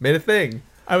 made a thing.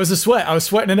 I was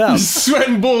sweating it out.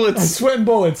 Sweating bullets. Sweating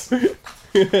bullets.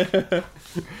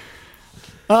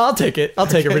 I'll take it. I'll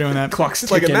take it for doing that. Clock's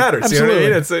Like it ticking. matters. You know what I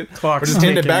mean? Absolutely. We're just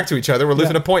handing it back to each other. We're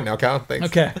losing Yeah. a point now, Kyle. Thanks.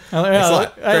 Okay. a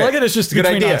lot. I like it. It's just Good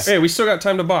between idea. us. Hey, we still got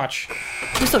time to botch.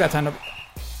 We still got time to...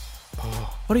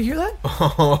 What, do you hear that?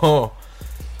 Oh,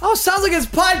 Oh, sounds like it's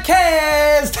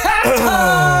podcast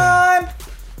time!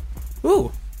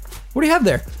 Ooh. What do you have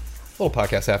there? little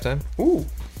podcast halftime. Ooh.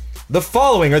 The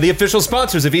following are the official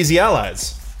sponsors of Easy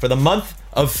Allies for the month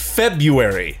of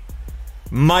February: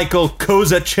 Michael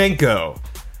Kozachenko,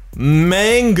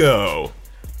 Mango,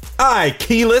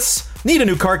 iKeyless. Need a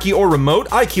new car key or remote?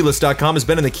 iKeyless.com has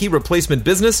been in the key replacement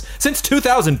business since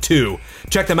 2002.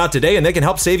 Check them out today and they can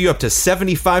help save you up to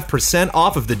 75%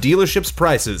 off of the dealership's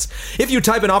prices. If you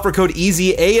type in offer code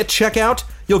EASY at checkout,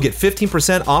 you'll get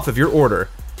 15% off of your order.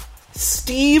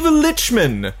 Steve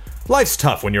Lichman. Life's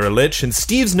tough when you're a lich, and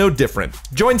Steve's no different.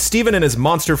 Join Steven and his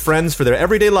monster friends for their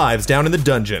everyday lives down in the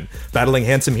dungeon, battling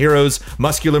handsome heroes,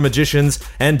 muscular magicians,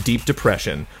 and deep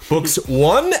depression. Books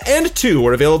 1 and 2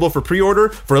 are available for pre-order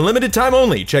for a limited time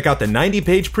only. Check out the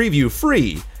 90-page preview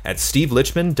free at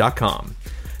stevelichman.com.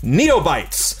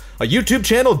 Neobytes, a YouTube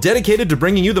channel dedicated to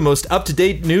bringing you the most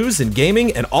up-to-date news in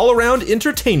gaming and all-around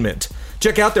entertainment.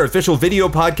 Check out their official video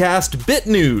podcast, Bit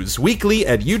News, weekly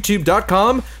at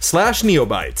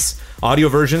youtube.com/neobytes. Audio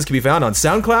versions can be found on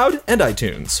SoundCloud and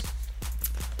iTunes.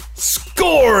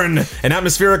 Scorn! An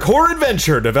atmospheric horror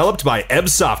adventure developed by Ebb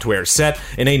Software, set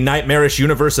in a nightmarish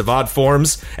universe of odd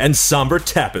forms and somber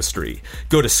tapestry.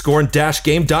 Go to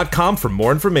scorn-game.com for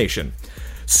more information.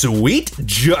 Sweet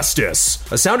Justice,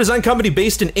 a sound design company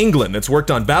based in England that's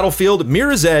worked on Battlefield,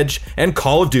 Mirror's Edge, and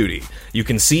Call of Duty. You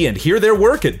can see and hear their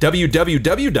work at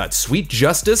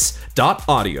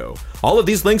www.sweetjustice.audio. All of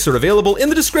these links are available in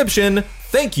the description.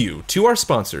 Thank you to our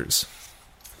sponsors.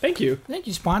 Thank you. Thank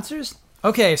you, sponsors.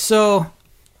 Okay, so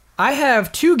I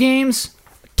have 2 games,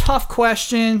 a tough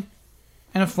question,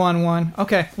 and a fun one.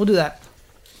 Okay, we'll do that.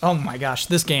 Oh my gosh,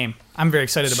 this game. I'm very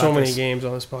excited about So many this. games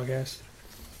on this podcast.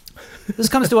 This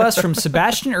comes to us from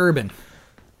Sebastian Urban.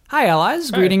 Hi,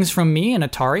 allies. Hi. Greetings from me and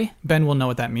Atari. Ben will know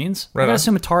what that means. Right I'm going on. to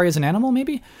assume Atari is an animal,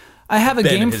 maybe? I have a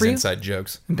Ben game and his for you. inside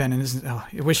jokes. Ben and his... Oh,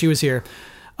 I wish he was here.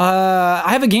 I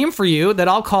have a game for you that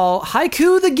I'll call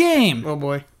Haiku the Game. Oh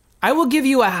boy. I will give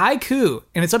you a haiku,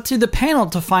 and it's up to the panel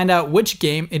to find out which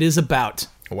game it is about.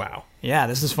 Wow. Yeah,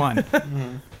 this is fun.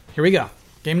 Here we go.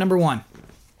 Game number 1.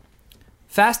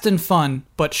 Fast and fun,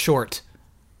 but short.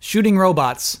 Shooting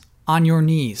robots on your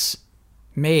knees.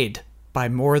 Made by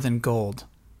More Than Gold.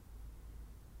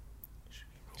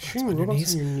 Shooting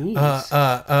robots on your knees. You're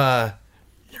onto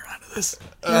this.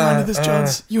 You're onto this,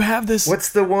 Jones. You have this. What's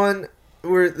the one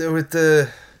with the...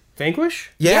 Vanquish?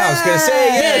 Yeah, I was going to say,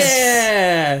 yes!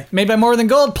 Yeah. Made by More Than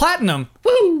Gold. Platinum.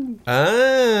 Woo!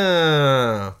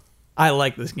 Ah. I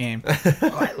like this game.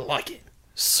 I like it.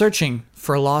 Searching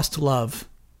for lost love.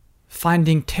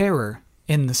 Finding terror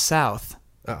in the South.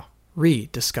 Oh.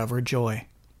 Rediscover joy.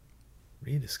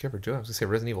 Rediscover Joy. I was going to say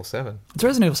Resident Evil 7. It's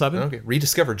Resident Evil 7. Okay.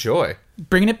 Rediscover Joy.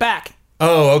 Bringing it back.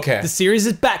 Oh, okay. The series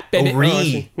is back, baby.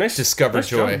 Nice. Rediscover Nice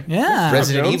Joy. job. Yeah.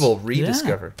 Resident Jones. Evil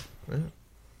Rediscover.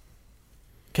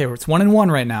 Okay, it's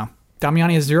 1-1 right now.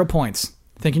 Damiani has 0 points.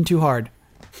 Thinking too hard.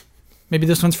 Maybe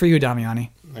this one's for you, Damiani.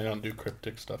 I don't do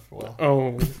cryptic stuff well.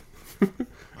 Oh.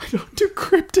 I don't do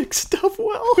cryptic stuff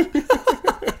well.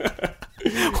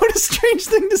 What a strange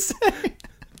thing to say.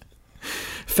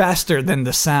 Faster than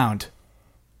the sound.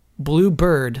 Blue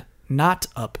bird not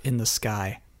up in the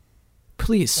sky.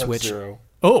 Please switch. F-Zero.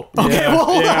 Oh, okay. Yeah, Well,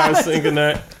 hold yeah, I on. was thinking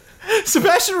that.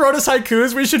 Sebastian wrote us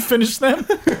haikus. We should finish them.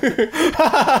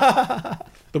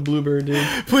 The bluebird dude.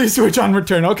 Please switch on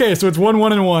return. Okay, so it's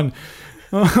 1-1 and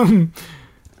 1.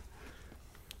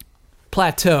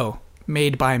 Plateau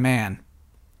made by man.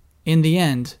 In the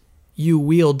end, you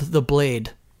wield the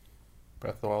blade.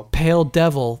 Breath of the Wild. Pale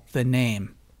Devil, the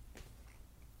name.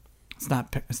 It's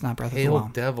not Breath of the Pale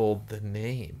Wild. Devil, the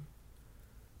name.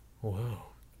 Whoa.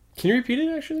 Can you repeat it,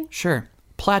 actually? Sure.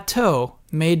 Plateau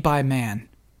made by man.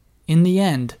 In the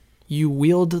end, you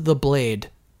wield the blade.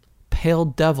 Pale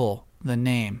Devil, the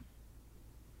name.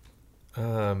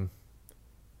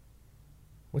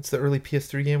 What's the early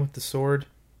PS3 game with the sword?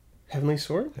 Heavenly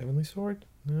Sword? Heavenly Sword?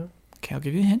 No. Okay, I'll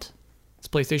give you a hint. It's a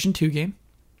PlayStation 2 game.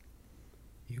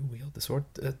 You wield the sword?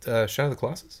 Shadow of the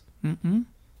Colossus? Mm-mm.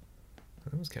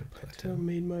 That was kind of Plateau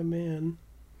made my man.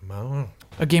 Oh.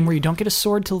 A game where you don't get a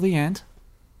sword till the end.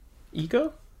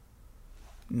 Eco?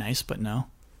 Nice, but no.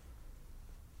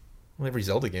 Well, every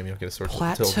Zelda game you don't get a sword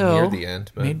until Plateau near the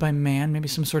end. But made by man, maybe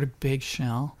some sort of big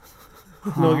shell.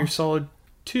 Metal Gear Solid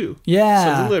 2.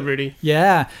 Yeah. Sons of Liberty.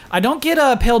 Yeah. I don't get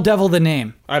a Pale Devil the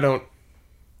name. I don't.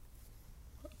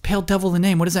 Pale Devil the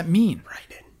name, what does that mean?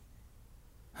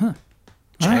 Raiden.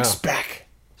 Jack's back.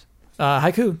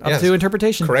 Haiku, up Yes. to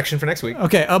interpretation. correction for next week.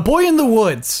 Okay, a boy in the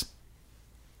woods.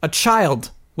 A child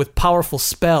with powerful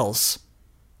spells.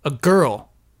 A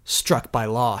girl struck by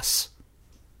loss.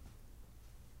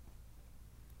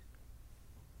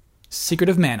 Secret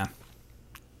of Mana.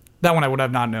 That one I would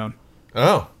have not known.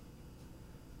 Oh.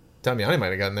 Damiani might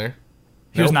have gotten there.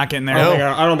 He was Nope. not getting there.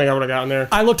 I don't think I would have gotten there.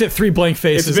 I looked at 3 blank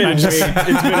faces. It's been and I just- way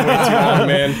too long,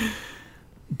 man.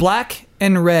 Black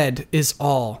and red is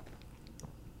all.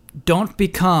 Don't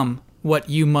become what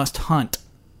you must hunt.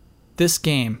 This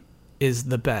game is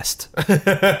the best.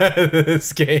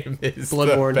 This game is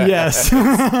Bloodborne. the best. Yes.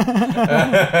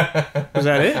 Was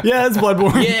that it? Yeah, it's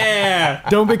Bloodborne. Yeah.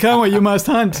 Don't become what you must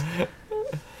hunt.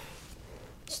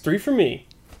 It's 3 for me.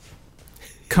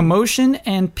 Commotion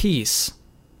and peace.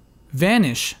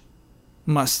 Vanish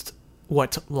must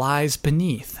what lies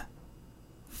beneath.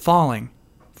 Falling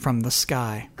from the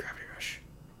sky. Gravity Rush.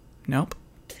 Nope.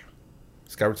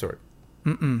 Skyward Sword.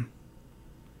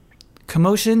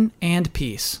 Commotion and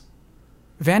peace.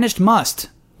 Vanished must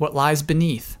what lies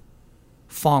beneath.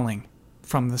 Falling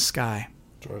from the sky.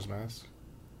 Jorah's Mask.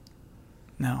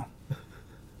 No.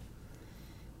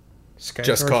 Sky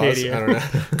Just Cause. Arcadia. I don't know.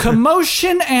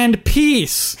 Commotion and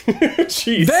peace.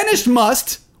 Jeez. Vanished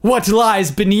must what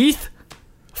lies beneath.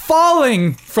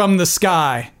 falling from the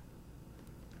sky?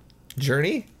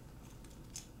 Journey?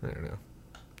 I don't know.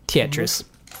 Tetris.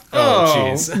 Oh,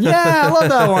 jeez. Yeah, I love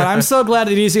that one. I'm so glad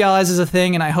that Easy Allies is a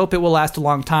thing, and I hope it will last a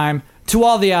long time. To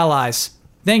all the allies,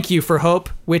 thank you for hope,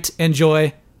 wit, and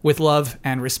joy, with love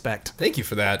and respect. Thank you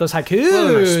for that. Those haikus.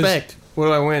 Well, respect. What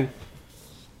do I win?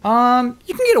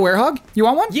 You can get a werehog. You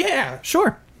want one? Yeah.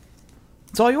 Sure.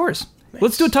 It's all yours. Nice.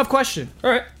 Let's do a tough question. All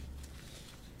right.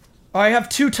 I have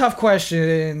 2 tough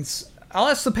questions. I'll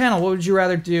ask the panel, what would you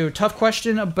rather do? Tough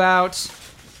question about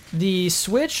the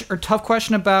Switch or tough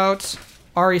question about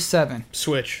RE7?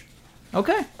 Switch.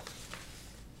 Okay.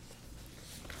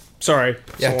 Sorry.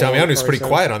 Yeah, Damiano's pretty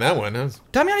quiet on that one.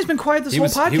 Damiani's been quiet this whole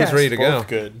podcast. He was ready to go. Both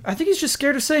good. I think he's just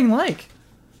scared of saying like.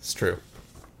 It's true.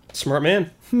 Smart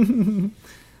man.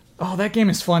 Oh, that game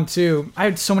is fun too. I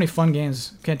had so many fun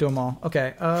games. Can't do them all.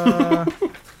 Okay.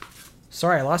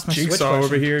 Sorry, I lost my Switch Jigsaw question.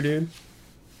 over here, dude.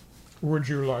 Would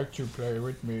you like to play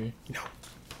with me? No.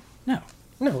 No.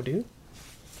 No, dude.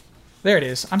 There it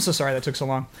is. I'm so sorry that took so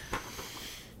long.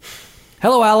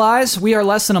 Hello, allies. We are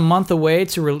less than a month away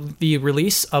to the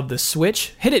release of the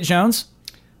Switch. Hit it, Jones.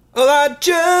 Well, I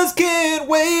just can't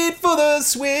wait for the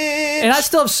Switch. And I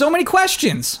still have so many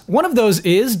questions. One of those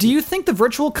is, do you think the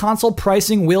Virtual Console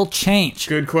pricing will change?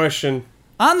 Good question.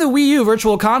 On the Wii U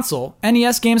Virtual Console,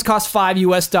 NES games cost $5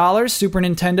 US, Super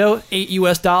Nintendo $8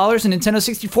 US, and Nintendo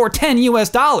 64 $10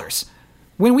 US.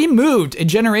 When we moved a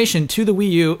generation to the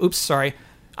Wii U,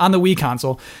 on the Wii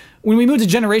console, when we moved a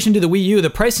generation to the Wii U,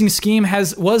 the pricing scheme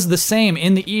was the same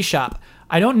in the eShop.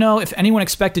 I don't know if anyone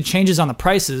expected changes on the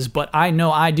prices, but I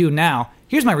know I do now.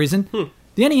 Here's my reason.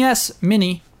 The NES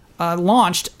Mini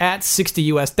launched at $60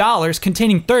 US,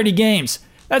 containing 30 games.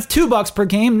 That's $2 per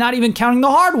game, not even counting the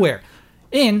hardware.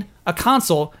 In a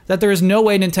console that there is no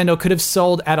way Nintendo could have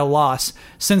sold at a loss,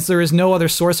 since there is no other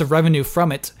source of revenue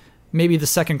from it. Maybe the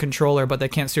second controller, but they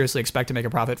can't seriously expect to make a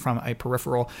profit from a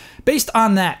peripheral. Based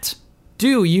on that,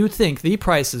 do you think the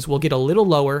prices will get a little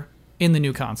lower in the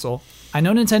new console? I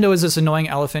know Nintendo is this annoying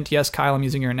elephant. Yes, Kyle, I'm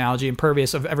using your analogy,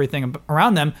 impervious of everything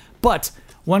around them, but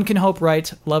one can hope,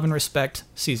 right? Love and respect,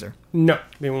 Caesar. No,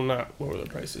 they will not lower the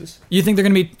prices. You think they're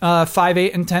going to be 5,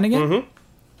 8, and 10 again?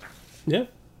 Mm-hmm. Yeah.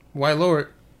 Why lower it?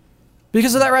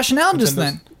 Because of that rationale just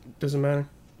then. Doesn't matter.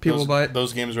 People buy it.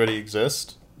 Those games already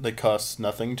exist. They cost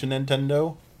nothing to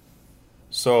Nintendo.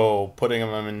 So putting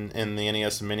them in the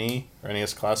NES Mini or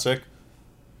NES Classic,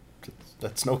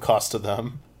 that's no cost to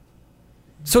them.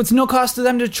 So it's no cost to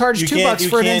them to charge $2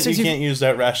 for an N64. You can't use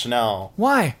that rationale.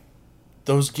 Why?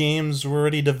 Those games were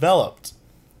already developed.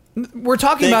 We're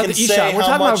talking about the eShop. We're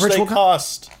talking about virtual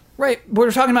cost. Right.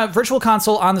 We're talking about Virtual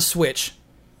Console on the Switch.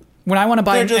 When I want to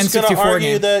buy an N64 game, they're just going to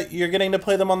argue that you're getting to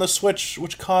play them on the Switch,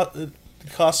 which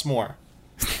costs more.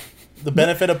 The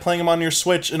benefit of playing them on your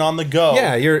Switch and on the go.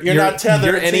 Yeah, you're not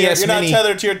tethered. You're not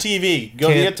tethered to your TV. You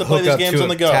get to play these games on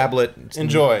the go. Tablet.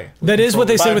 Enjoy. That is what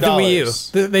they said with the Wii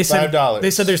U. They said $5. They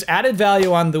said there's added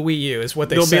value on the Wii U. Is what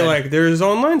they said. They'll be like, there's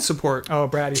online support. Oh,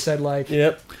 Brad, he said like.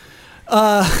 Yep.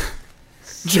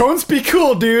 Jones, be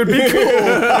cool, dude. Be cool.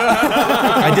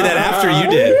 I did that after you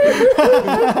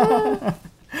did.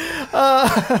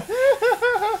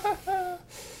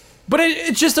 But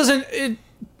it just doesn't.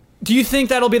 Do you think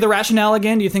that'll be the rationale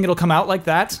again? Do you think it'll come out like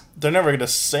that? They're never going to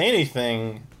say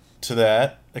anything to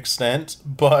that extent,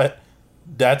 but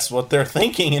that's what they're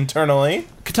thinking internally.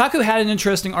 Kotaku had an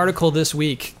interesting article this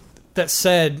week that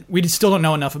said we still don't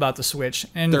know enough about the Switch,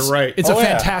 and they're right. It's a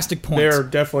fantastic point. They're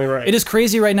definitely right. It is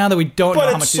crazy right now that we don't know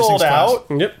how much these things cost.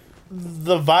 But it's sold out. Yep.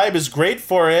 The vibe is great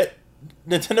for it.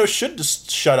 Nintendo should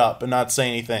just shut up and not say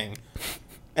anything.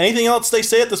 Anything else they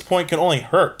say at this point can only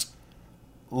hurt.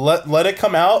 Let it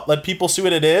come out. Let people see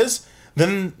what it is.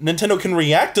 Then Nintendo can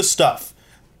react to stuff.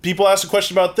 People ask a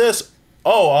question about this.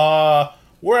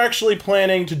 We're actually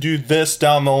planning to do this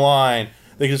down the line.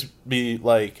 They can just be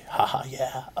like, haha,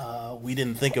 yeah, we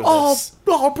didn't think of this.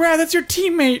 Oh, Brad, that's your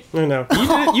teammate. I know.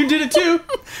 You did it too.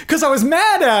 Because I was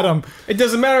mad at him. It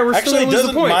doesn't matter. We're Actually, still going to lose the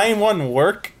doesn't point. mine one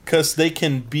work? Because they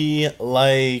can be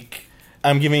like,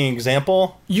 I'm giving an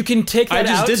example. You can take that I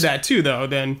just out. did that too, though,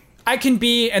 then. I can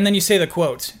be, and then you say the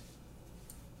quote.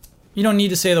 You don't need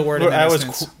to say the word in that I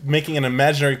instance. was making an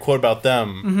imaginary quote about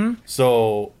them,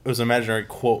 so it was an imaginary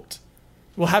quote.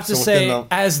 We'll have to So say within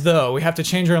as though. We have to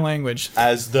change our language.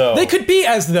 As though. They could be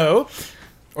as though.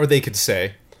 Or they could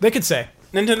say. They could say.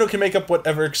 Nintendo can make up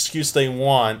whatever excuse they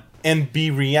want and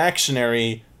be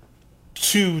reactionary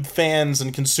to fans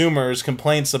and consumers'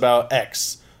 complaints about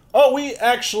X. Oh, we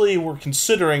actually were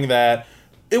considering that,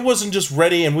 it wasn't just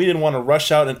ready and we didn't want to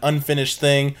rush out an unfinished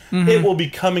thing. It will be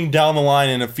coming down the line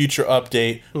in a future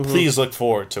update. Please look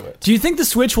forward to it. Do you think the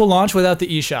Switch will launch without the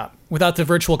eShop, without the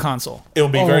virtual console? It'll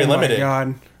be very Oh my limited.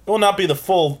 God. It will not be the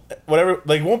full whatever.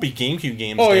 Like, it won't be GameCube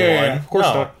games. Oh, day yeah, one. of course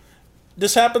No. not.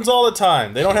 This happens all the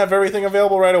time. They don't have everything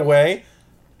available right away.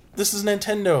 This is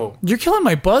Nintendo. You're killing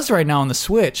my buzz right now on the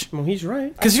Switch. Well, he's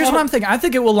right. Because here's what I'm thinking. I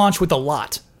think it will launch with a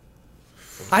lot.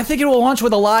 I think it will launch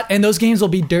with a lot, and those games will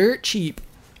be dirt cheap.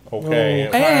 Okay.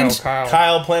 Oh, And-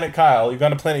 Kyle, Planet Kyle. You've got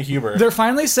to Planet Huber. They're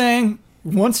finally saying,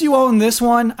 once you own this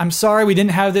one, I'm sorry we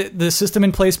didn't have the system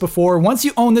in place before. Once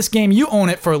you own this game, you own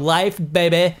it for life,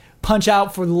 baby. Punch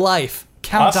out for life.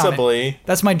 Count on it. Possibly.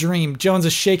 That's my dream. Jones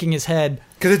is shaking his head.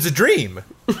 Because it's a dream.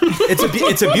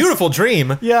 It's a beautiful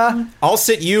dream. Yeah. I'll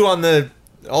sit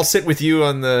with you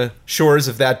on the shores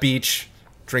of that beach,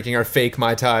 drinking our fake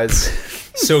Mai Tais,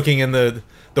 soaking in the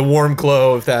warm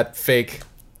glow of that fake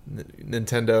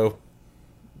Nintendo.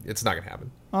 It's not gonna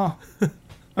happen.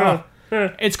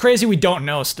 It's crazy we don't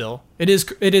know still. It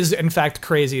is in fact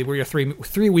crazy. We're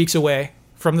 3 weeks away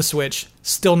from the Switch,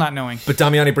 still not knowing. But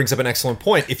Damiani brings up an excellent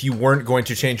point. If you weren't going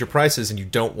to change your prices and you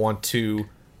don't want to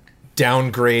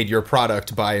downgrade your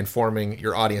product by informing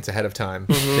your audience ahead of time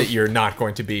that you're not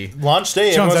going to be... Launch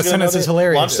day. Jones, everyone's that gonna sentence know is that-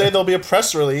 hilarious. Launch day, there'll be a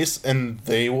press release, and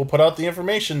they will put out the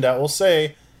information that will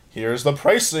say, here's the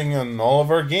pricing on all of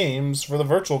our games for the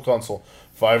Virtual Console.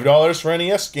 $5 for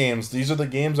NES games. These are the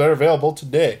games that are available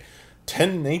today.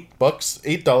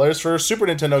 $8 for Super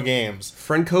Nintendo games.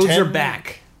 Friend codes 10 are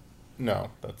back. No,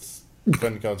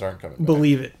 friend codes aren't coming back.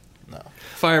 Believe it. No.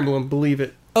 Fire Emblem, believe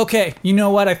it. Okay, you know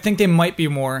what? I think they might be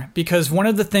more, because one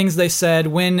of the things they said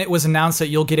when it was announced that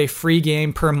you'll get a free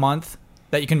game per month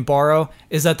that you can borrow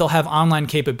is that they'll have online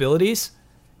capabilities.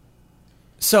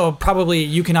 So probably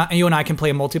you and I can play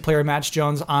a multiplayer match,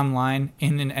 Jones, online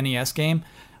in an NES game.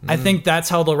 I think that's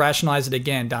how they'll rationalize it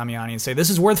again, Damiani, and say this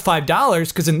is worth $5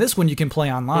 because in this one you can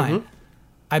play online.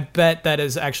 I bet that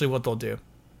is actually what they'll do.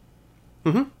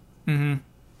 I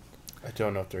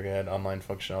don't know if they're going to add online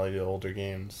functionality to older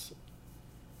games.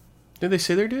 Did they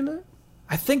say they're doing that?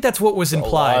 I think that's what was A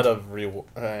implied. lot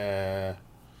of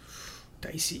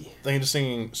Dicey. I'm just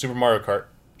thinking Super Mario Kart.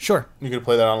 Sure. You could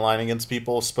play that online against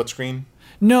people, split screen.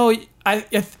 No, you're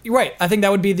right. I think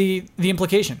that would be the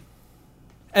implication.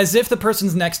 As if the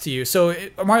person's next to you. So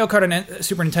Mario Kart on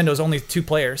Super Nintendo is only 2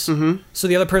 players. So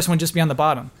the other person would just be on the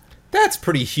bottom. That's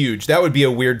pretty huge. That would be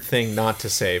a weird thing not to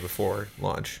say before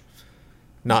launch.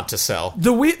 Not to sell.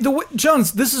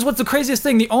 Jones, this is what's the craziest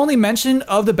thing. The only mention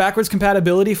of the backwards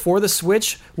compatibility for the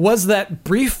Switch was that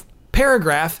brief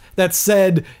paragraph that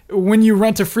said when you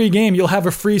rent a free game, you'll have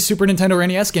a free Super Nintendo or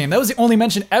NES game. That was the only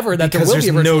mention ever that Because there will there's be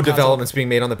a virtual no console. developments being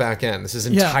made on the back end. This is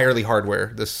entirely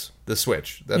hardware, the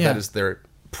Switch. That is their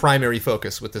primary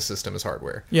focus with the system is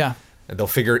hardware. Yeah. And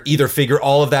they'll either figure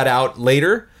all of that out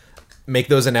later, make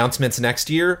those announcements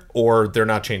next year, or they're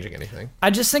not changing anything.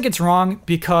 I just think it's wrong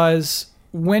because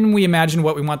when we imagine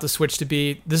what we want the Switch to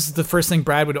be, this is the first thing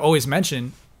Brad would always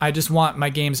mention. I just want my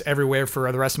games everywhere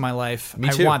for the rest of my life. Me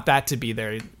too. I want that to be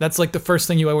there. That's like the first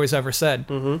thing you always ever said.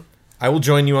 I will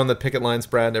join you on the picket lines,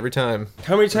 Brad, every time.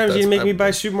 How many times do you make me buy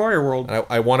Super Mario World?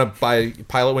 I want to buy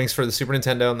Pilot Wings for the Super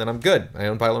Nintendo, and then I'm good. I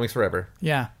own Pilot Wings forever.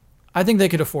 Yeah. I think they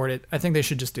could afford it. I think they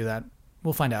should just do that.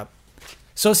 We'll find out.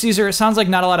 So, Caesar, it sounds like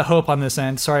not a lot of hope on this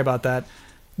end. Sorry about that.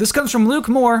 This comes from Luke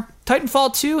Moore.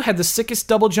 Titanfall 2 had the sickest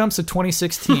double jumps of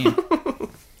 2016.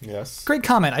 Yes. Great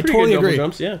comment. I Pretty totally good double agree.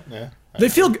 jumps, yeah. Yeah.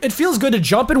 It feels good to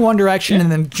jump in one direction and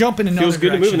then jump in another Feels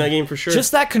good to direction. move in that game for sure.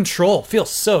 Just that control feels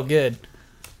so good.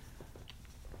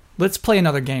 Let's play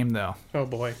another game, though. Oh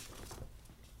boy.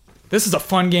 This is a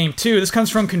fun game, too. This comes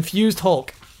from Confused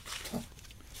Hulk.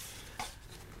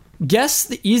 Guess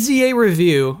the EZA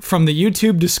review from the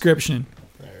YouTube description.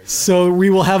 So we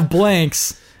will have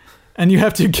blanks, and you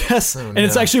have to guess. And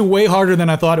it's no. actually way harder than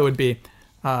I thought it would be.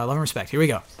 Love and respect. Here we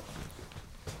go.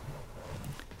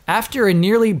 After a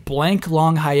nearly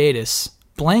blank-long hiatus,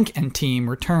 Blank and team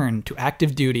return to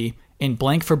active duty in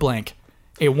Blank for Blank,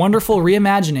 a wonderful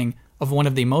reimagining of one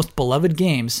of the most beloved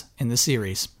games in the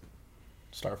series.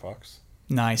 Star Fox.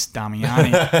 Nice,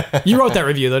 Damiani. You wrote that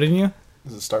review, though, didn't you?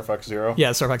 This is Star Fox Zero.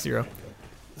 Yeah, Star Fox Zero.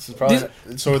 This is probably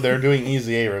so they're doing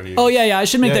EZA reviews. Oh, yeah, I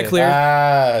should make that clear.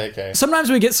 Okay.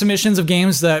 Sometimes we get submissions of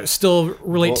games that still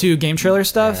relate to game trailer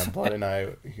stuff. Yeah, Blood and I.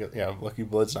 Yeah, Lucky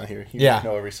Blood's not here. He Yeah.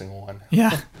 know every single one.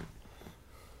 Yeah.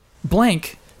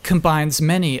 Blank combines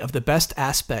many of the best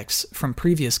aspects from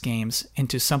previous games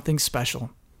into something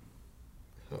special.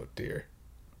 Oh, dear.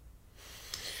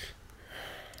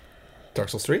 Dark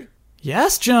Souls 3?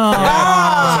 Yes, John.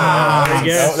 Great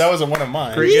guess. That wasn't one of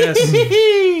mine. Great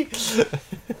guess.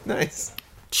 Nice.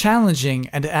 Challenging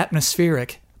and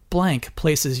atmospheric, Blank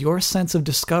places your sense of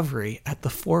discovery at the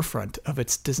forefront of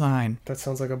its design. That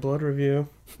sounds like a Blood review.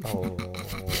 Oh,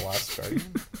 Last Guardian.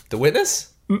 The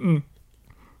Witness?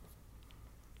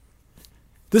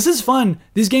 This is fun.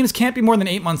 These games can't be more than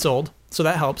 8 months old, so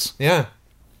that helps. Yeah.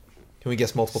 Can we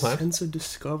guess multiple times? Sense of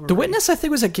discovery. The Witness, I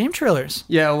think, was at Game Trailers.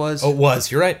 Yeah, it was. Oh, it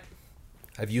was. You're right.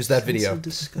 I've used that Sense video. of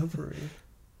discovery.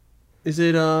 Is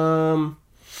it Why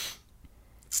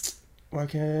can't I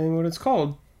think what it's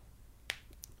called?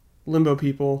 Limbo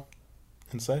People.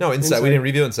 Inside? No, Inside. Inside. We didn't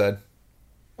review Inside.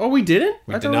 Oh, we didn't?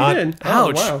 We I did thought not. we did.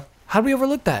 Ouch. Oh, wow. How did we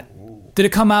overlook that? Did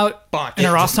it come out in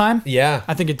our off time? Yeah.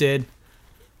 I think it did.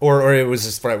 Or it was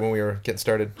just right when we were getting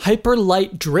started. Hyper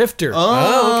Light Drifter.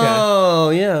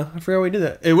 Oh, yeah. I forgot we did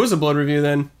that. It was a Blood review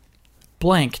then.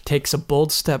 Blank takes a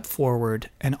bold step forward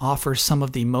and offers some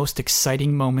of the most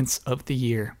exciting moments of the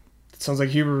year. Sounds like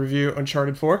Huber review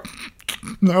Uncharted 4.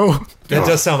 No. That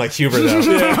does sound like Huber,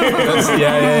 though.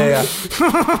 yeah.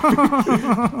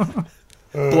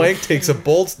 Blank takes a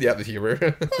bolt. Yeah, the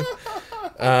Huber.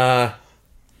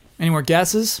 Any more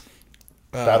guesses?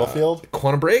 Battlefield?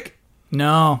 Quantum Break?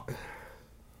 No.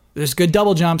 There's good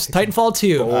double jumps. Titanfall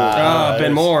 2.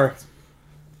 Ben Moore.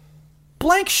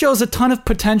 Blank shows a ton of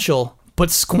potential, but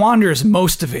squanders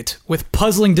most of it with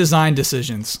puzzling design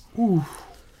decisions.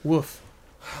 Woof.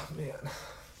 Oh, man.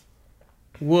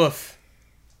 Woof.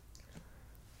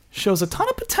 Shows a ton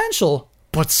of potential,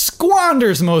 but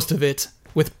squanders most of it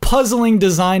with puzzling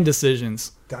design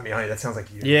decisions. Damiani, that sounds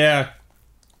like you. Yeah.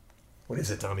 What is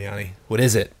it, Damiani? What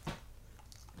is it?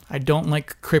 I don't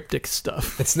like cryptic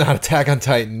stuff. It's not Attack on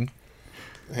Titan.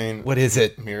 I mean, What is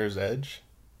it? Mirror's Edge?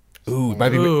 Ooh, it might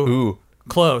be. Ooh. Ooh.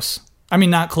 Close. I mean,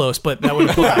 not close, but that would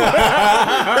include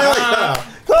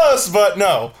Close, but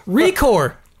no.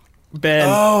 Recore. Ben.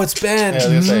 Oh, it's Ben. Yeah,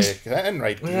 I was gonna say, I didn't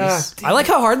write these. Yeah. I like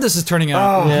how hard this is turning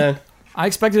out. Yeah. I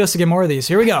expected us to get more of these.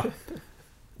 Here we go.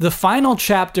 The final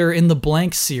chapter in the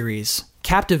Blank series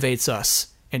captivates us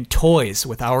and toys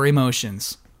with our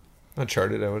emotions.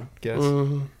 Uncharted, I would guess.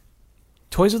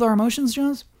 Toys with our emotions,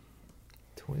 Jones?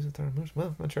 Toys with our emotions.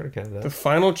 Well, Uncharted kind of The does.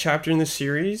 final chapter in the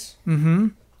series.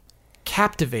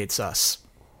 Captivates us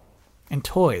and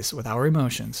toys with our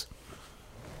emotions.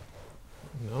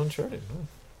 No, Uncharted. No.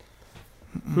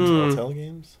 Telltale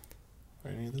games?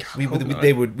 Or any of this? We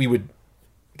would,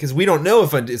 because we don't know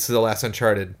if it's the last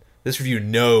Uncharted. This review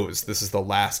knows this is the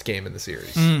last game in the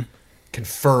series.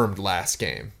 Confirmed last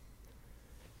game.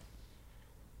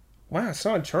 Wow, it's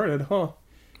not Uncharted, huh?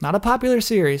 Not a popular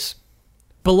series.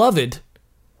 Beloved,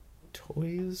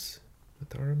 Toys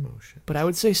with our emotions. but I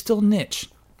would say still niche.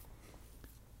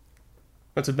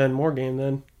 That's a Ben Moore game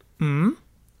then.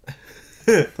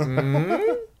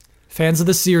 Fans of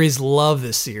the series love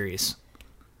this series.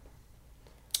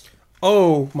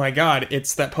 Oh my god,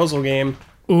 it's that puzzle game.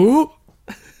 Ooh.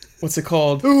 What's it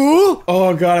called? Ooh.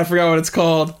 Oh god, I forgot what it's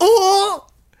called. Ooh.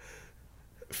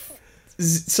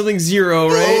 Something Zero,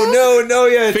 right? Oh no,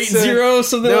 yeah, Fate Zero,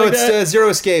 something no, like it's that. Zero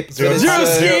Escape. Zero Zero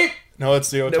Escape. No, it's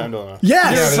Zero Time Dilemma.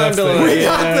 Yes. Zero Time Dilemma. We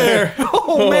got Yeah. there.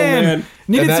 Oh, man.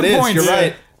 Needed And that some is, points. you're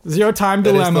right. Zero Time That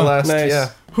is Dilemma. the last. Nice. Yeah.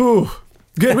 Whew.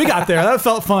 Good, we got there. That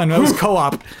felt fun. That was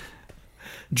co-op.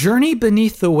 Journey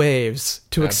beneath the waves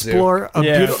to Abzu. explore a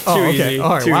Yeah, beautiful. too Oh, okay. easy.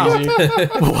 All right. Too Wow.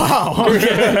 easy.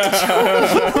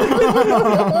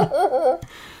 Wow.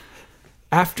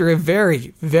 After a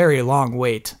very, very long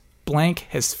wait, Blank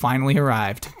has finally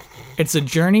arrived. It's a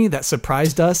journey that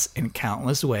surprised us in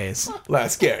countless ways.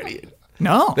 Last Guardian.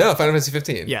 No. No, Final Fantasy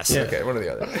 15. Yes. Yeah. Okay, one or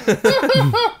the other.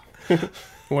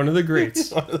 One of the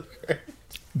greats.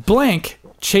 Blank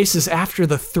chases after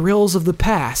the thrills of the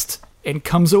past and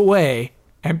comes away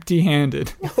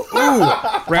empty-handed.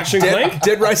 Ratchet and Clank?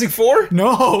 Dead Rising 4?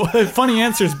 No, funny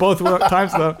answers both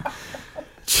times though.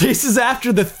 Chases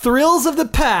after the thrills of the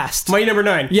past. Mighty Number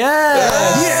 9.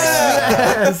 Yes.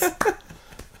 Yes.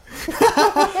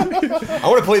 I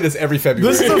want to play this every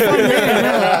February. This is a fun game.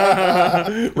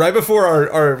 Yeah. Right before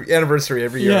our anniversary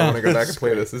every year, Yeah. I want to go back and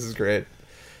play this. This is great.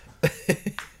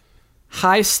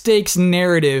 High stakes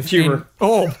narrative. Huber.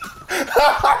 Okay.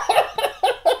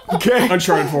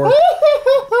 Uncharted 4.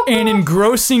 And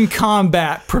engrossing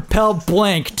combat propel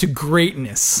Blank to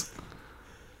greatness.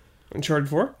 Uncharted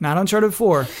 4? Not Uncharted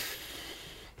 4.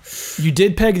 You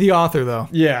did peg the author though.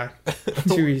 Yeah.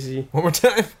 Too easy. One more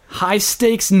time. High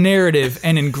stakes narrative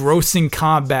and engrossing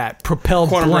combat propel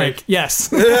Quantum Blank. Break. Yes.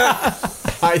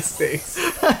 High stakes.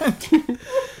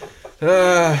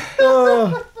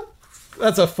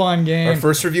 That's a fun game. Our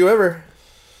first review ever.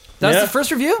 That's Yeah. the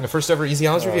first review? The first ever Easy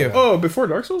Honors review. Oh, before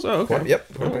Dark Souls? Oh, okay. Yep.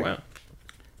 Oh, wow.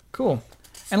 Cool.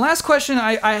 And last question,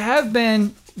 I have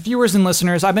been viewers and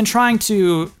listeners, I've been trying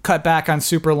to cut back on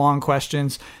super long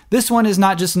questions. This one is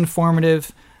not just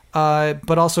informative,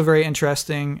 but also very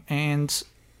interesting and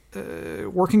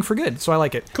working for good, so I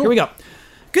like it. Cool. Here we go.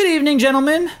 Good evening,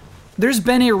 gentlemen. There's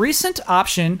been a recent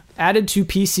option added to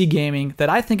PC gaming that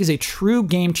I think is a true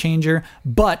game changer,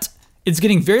 but it's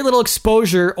getting very little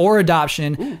exposure or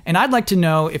adoption, and I'd like to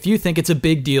know if you think it's a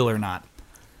big deal or not.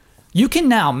 You can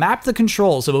now map the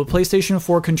controls of a PlayStation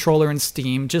 4 controller in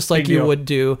Steam, just like you would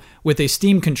do with a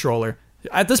Steam controller.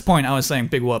 At this point, I was saying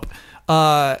big whoop.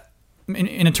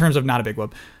 In terms of not a big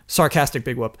whoop. Sarcastic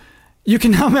big whoop. You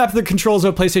can now map the controls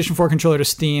of a PlayStation 4 controller to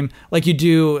Steam like you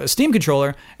do a Steam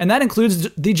controller, and that includes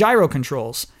the gyro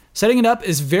controls. Setting it up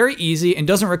is very easy and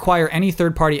doesn't require any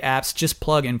third-party apps, just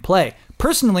plug and play.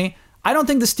 Personally, I don't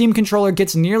think the Steam controller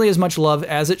gets nearly as much love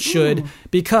as it should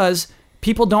because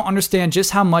people don't understand just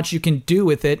how much you can do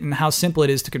with it and how simple it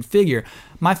is to configure.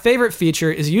 My favorite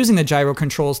feature is using the gyro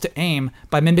controls to aim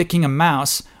by mimicking a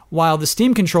mouse. While the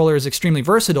Steam controller is extremely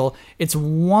versatile, its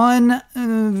one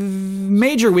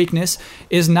major weakness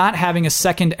is not having a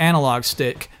second analog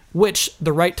stick, which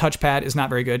the right touchpad is not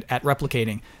very good at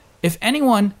replicating. If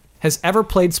anyone has ever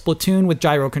played Splatoon with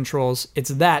gyro controls,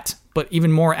 it's that, but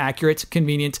even more accurate,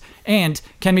 convenient, and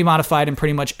can be modified in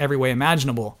pretty much every way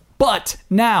imaginable. But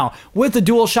now, with the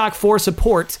DualShock 4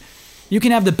 support, you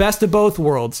can have the best of both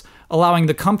worlds, allowing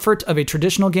the comfort of a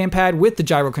traditional gamepad with the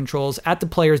gyro controls at the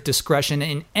player's discretion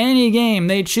in any game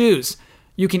they choose.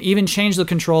 You can even change the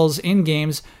controls in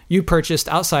games you purchased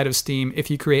outside of Steam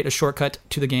if you create a shortcut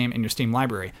to the game in your Steam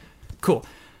library. Cool.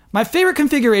 My favorite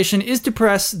configuration is to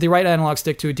press the right analog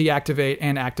stick to deactivate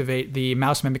and activate the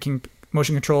mouse mimicking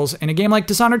motion controls in a game like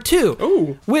Dishonored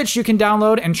 2, which you can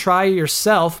download and try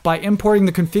yourself by importing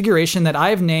the configuration that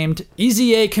I've named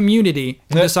EZA Community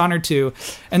in Dishonored 2,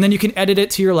 and then you can edit it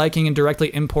to your liking and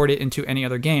directly import it into any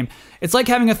other game. It's like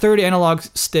having a third analog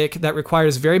stick that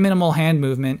requires very minimal hand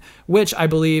movement, which I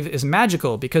believe is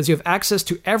magical because you have access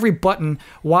to every button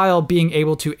while being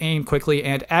able to aim quickly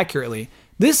and accurately.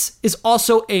 This is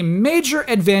also a major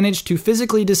advantage to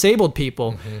physically disabled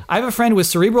people. I have a friend with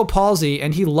cerebral palsy,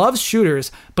 and he loves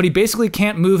shooters, but he basically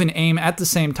can't move and aim at the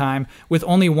same time with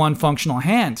only one functional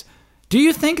hand. Do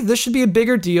you think this should be a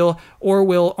bigger deal, or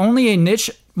will only a niche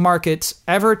market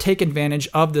ever take advantage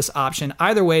of this option?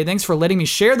 Either way, thanks for letting me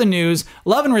share the news.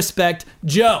 Love and respect,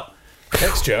 Joe.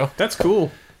 Thanks, Joe. That's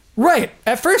cool. Right.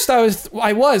 At first, I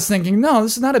was thinking, no,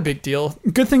 this is not a big deal.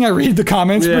 Good thing I read the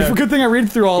comments. Yeah. Good thing I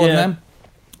read through all of them.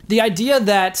 The idea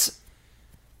that,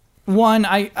 one,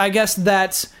 I guess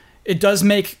that it does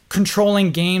make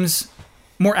controlling games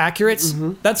more accurate,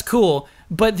 that's cool.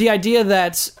 But the idea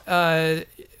that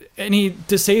any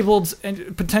disabled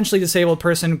and potentially disabled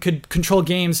person could control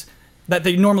games that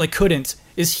they normally couldn't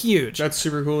is huge. That's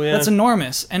super cool, yeah. That's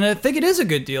enormous. And I think it is a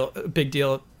big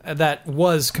deal that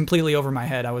was completely over my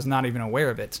head. I was not even aware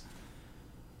of it.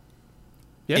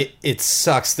 Yeah. It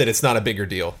sucks that it's not a bigger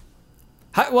deal.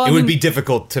 It would be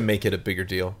difficult to make it a bigger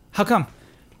deal. How come?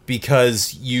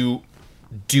 Because you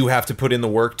do have to put in the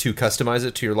work to customize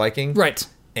it to your liking. Right.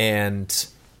 And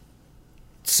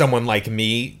someone like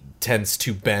me tends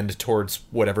to bend towards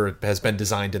whatever has been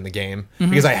designed in the game.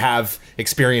 Because I have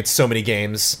experienced so many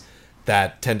games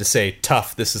that tend to say,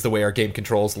 tough, this is the way our game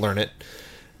controls, learn it.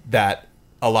 That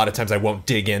a lot of times I won't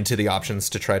dig into the options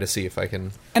to try to see if I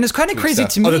can... And it's kind of crazy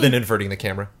to me. Other than inverting the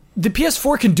camera. The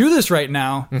PS4 can do this right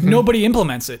now. Nobody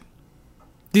implements it.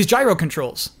 These gyro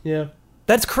controls. Yeah.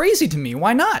 That's crazy to me.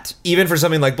 Why not? Even for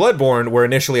something like Bloodborne, where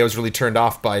initially I was really turned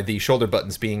off by the shoulder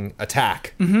buttons being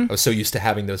attack. I was so used to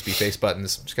having those be face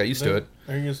buttons. Just got used to it.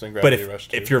 They're using But Gravity Rush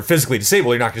 2. if you're physically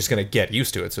disabled, you're not just going to get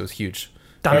used to it, so it's huge.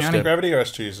 Damiani? Gravity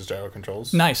Rush 2 uses gyro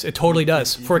controls. Nice. It totally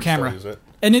does You for a can still camera. use it.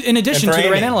 And in addition And to for the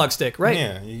right aiming. analog stick, right?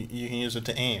 Yeah, you can use it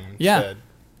to aim Yeah. instead.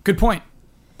 Good point.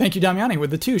 Thank you, Damiani,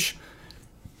 with the touche.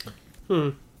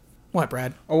 What,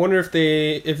 Brad? I wonder if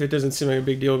it doesn't seem like a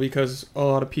big deal because a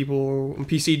lot of people on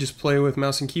PC just play with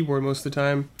mouse and keyboard most of the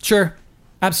time. Sure.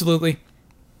 Absolutely.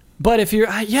 But if you're...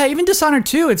 even Dishonored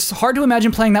 2, it's hard to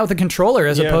imagine playing that with a controller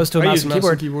as opposed to a I mouse use and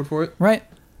keyboard. keyboard for it. Right.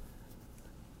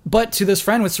 But to this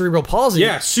friend with cerebral palsy...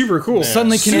 Yeah, super cool.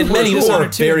 Suddenly can And play many more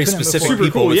Dishonored 2 very couldn't specific before. Super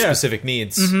people cool, with yeah. specific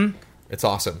needs. It's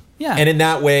awesome. Yeah. And in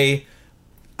that way,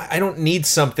 I don't need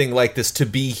something like this to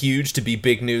be huge, to be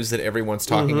big news that everyone's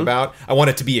talking about. I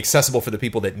want it to be accessible for the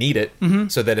people that need it,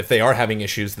 so that if they are having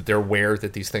issues, that they're aware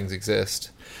that these things exist.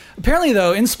 Apparently,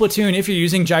 though, in Splatoon, if you're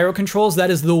using gyro controls,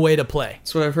 that is the way to play.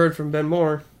 That's what I've heard from Ben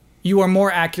Moore. You are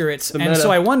more accurate. And meta.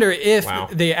 so I wonder if Wow.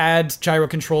 they add gyro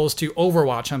controls to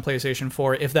Overwatch on PlayStation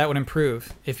 4, if that would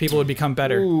improve, if people would become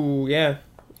better. Ooh, yeah.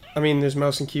 I mean, there's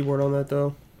mouse and keyboard on that,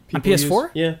 though. On People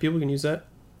PS4? Yeah, people can use that.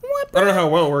 I don't know how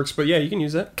well it works, but yeah, you can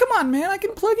use that. Come on, man. I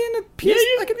can plug in a PS. Yeah,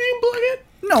 you I can can plug it.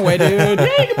 No way, dude. Yeah,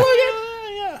 you can plug it.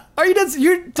 Yeah. Are you dead?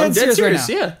 You're dead I'm serious, dead serious,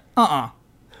 right now?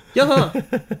 yeah. Yeah,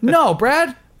 No,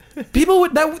 Brad. People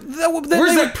would that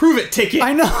Where's they that prove it ticket?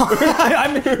 I know.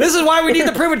 I mean, this is why we need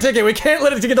the prove it ticket. We can't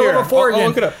let it get to level 4 again. I'll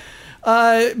look it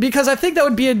up. Because I think that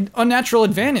would be an unnatural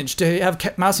advantage to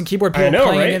have mouse and keyboard people I know,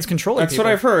 playing right? against controller That's people.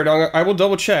 what I've heard. I will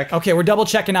double check. Okay, we're double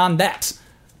checking on that.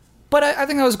 But I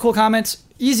think that was a cool comment.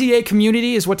 EZA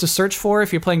community is what to search for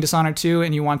if you're playing Dishonored 2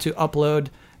 and you want to upload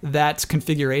that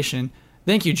configuration.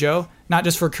 Thank you, Joe. Not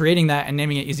just for creating that and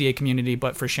naming it EZA community,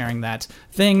 but for sharing that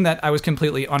thing that I was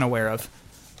completely unaware of,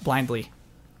 blindly.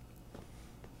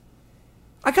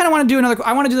 I kind of want to do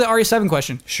I want to do the RE7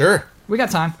 question. Sure. We got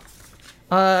time.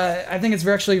 I think it's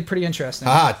actually pretty interesting.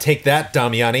 Take that,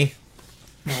 Damiani.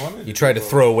 You tried to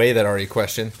throw away that RE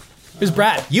question. It was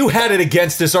Brad. You had it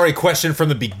against this RE question from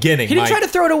the beginning, He didn't Mike. try to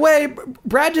throw it away.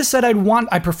 Brad just said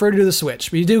I prefer to do the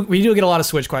Switch. We do get a lot of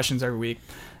Switch questions every week.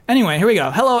 Anyway, here we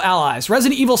go. Hello, allies.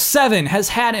 Resident Evil 7 has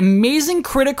had amazing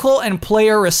critical and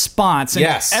player response. And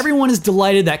Yes. everyone is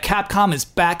delighted that Capcom is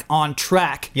back on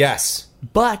track. Yes.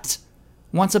 But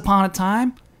once upon a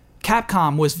time,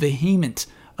 Capcom was vehement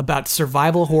about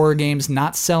survival horror games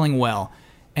not selling well,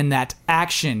 and that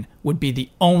action would be the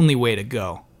only way to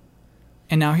go.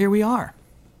 And now here we are.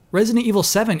 Resident Evil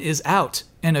 7 is out,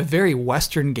 and a very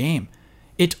Western game.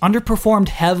 It underperformed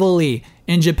heavily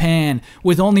in Japan,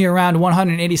 with only around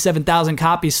 187,000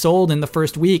 copies sold in the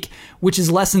first week, which is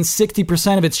less than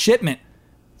 60% of its shipment.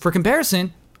 For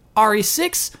comparison,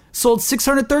 RE6 sold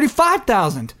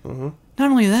 635,000. Not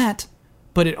only that,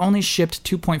 but it only shipped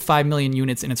 2.5 million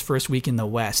units in its first week in the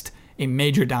West, a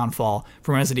major downfall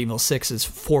from Resident Evil 6's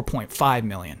 4.5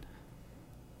 million.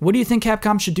 What do you think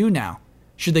Capcom should do now?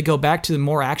 Should they go back to the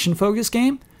more action-focused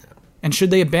game? And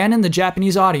should they abandon the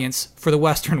Japanese audience for the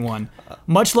Western one?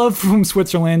 Much love from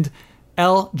Switzerland,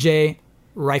 L.J.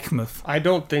 Reichmuth. I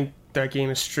don't think that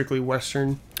game is strictly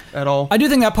Western at all. I do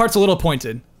think that part's a little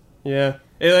pointed. Yeah.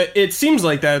 It seems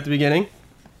like that at the beginning.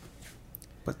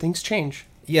 But things change.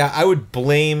 Yeah, I would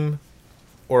blame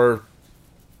or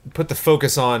put the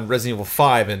focus on Resident Evil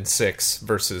 5 and 6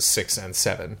 versus 6 and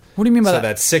 7. What do you mean by so that? So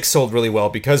that 6 sold really well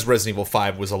because Resident Evil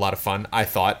 5 was a lot of fun, I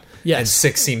thought. Yes. And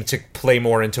 6 seemed to play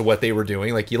more into what they were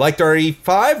doing. Like, you liked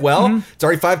RE5? Well, it's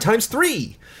RE5 times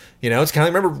 3. You know, it's kind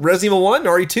of, remember Resident Evil 1,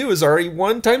 RE2 is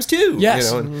RE1 times 2.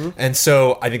 Yes. You know? And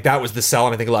so I think that was the sell,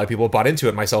 and I think a lot of people bought into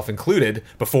it, myself included,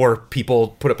 before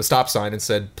people put up a stop sign and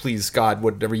said, please, God,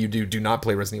 whatever you do, do not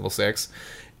play Resident Evil 6.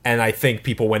 And I think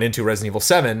people went into Resident Evil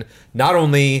 7, not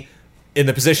only in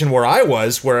the position where I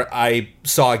was, where I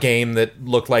saw a game that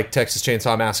looked like Texas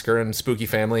Chainsaw Massacre and Spooky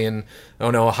Family and, oh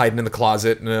no, hiding in the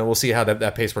closet, and we'll see how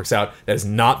that pace works out. That is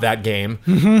not that game.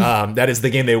 That is the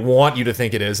game they want you to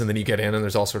think it is, and then you get in and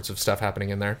there's all sorts of stuff happening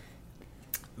in there.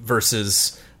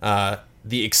 Versus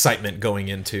the excitement going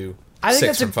into I think 6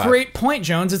 that's a from 5. great point,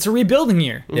 Jones. It's a rebuilding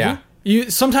year. Yeah.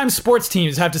 Sometimes sports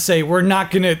teams have to say we're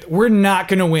not gonna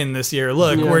win this year.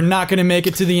 Look, we're not gonna make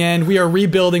it to the end. We are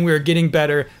rebuilding. We are getting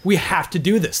better. We have to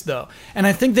do this though. And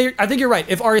I think you're right.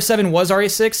 If RE7 was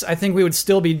RE6, I think we would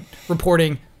still be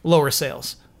reporting lower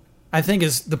sales. I think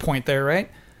is the point there,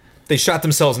 right? They shot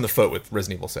themselves in the foot with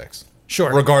Resident Evil 6.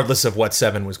 Sure. Regardless of what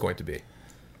 7 was going to be.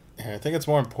 And I think it's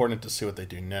more important to see what they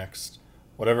do next.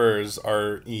 Whatever is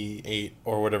RE8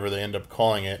 or whatever they end up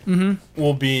calling it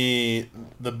will be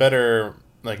the better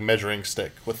measuring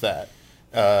stick with that.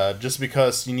 Just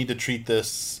because you need to treat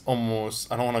this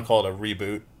almost, I don't want to call it a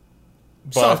reboot.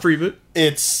 But Soft reboot.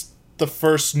 It's the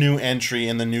first new entry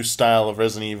in the new style of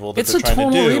Resident Evil that It's they're a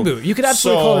trying to total do. reboot. You could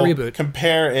absolutely call it a reboot.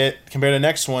 Compare the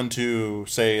next one to,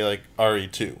 say,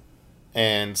 RE2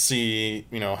 and see,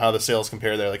 how the sales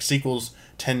compare there. Sequels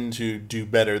tend to do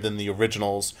better than the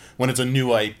originals when it's a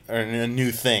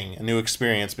new thing, a new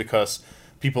experience, because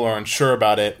people are unsure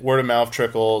about it. Word of mouth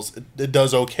trickles. It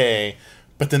does okay,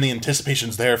 but then the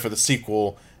anticipation's there for the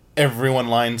sequel. Everyone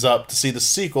lines up to see the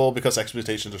sequel because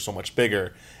expectations are so much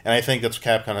bigger. And I think that's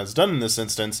what Capcom has done in this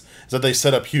instance, is that they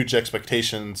set up huge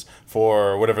expectations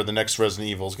for whatever the next Resident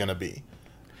Evil is going to be.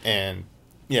 And,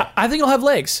 yeah. I think it'll have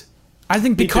legs. I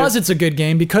think because it's a good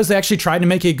game, because they actually tried to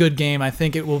make a good game, I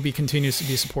think it will be continues to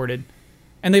be supported.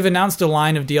 And they've announced a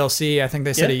line of DLC. I think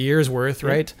they said a year's worth,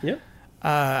 right? Yeah.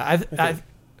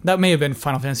 That may have been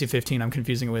Final Fantasy 15. I'm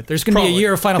confusing it with. There's going to be a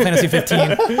year of Final Fantasy 15.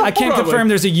 I can't confirm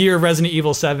there's a year of Resident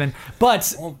Evil 7,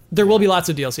 but there will be lots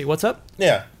of DLC. What's up?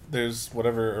 Yeah, there's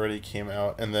whatever already came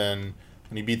out, and then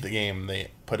when you beat the game,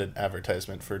 they put an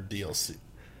advertisement for DLC.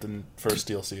 the first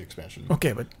DLC expansion.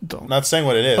 Okay, but don't. I'm not saying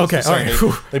what it is. Okay, Just saying all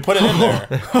right. they put it in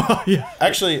there. Yeah.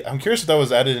 Actually, I'm curious if that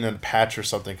was added in a patch or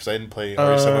something because I didn't play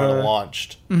RE7 when it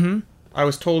launched. I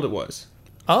was told it was.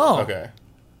 Oh. Okay,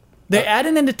 They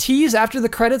added into teas after the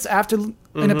credits in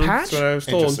a patch? That's what I was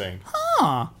told. interesting.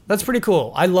 Huh. That's pretty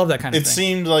cool. I love that kind of It thing.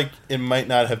 seemed like it might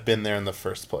not have been there in the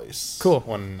first place. Cool.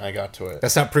 When I got to it.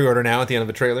 That's not pre-order now at the end of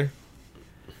a trailer.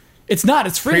 It's not.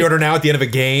 It's free. Pre-order now at the end of a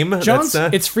game. Jones,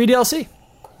 That's, it's free DLC.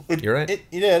 You're right.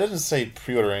 It doesn't say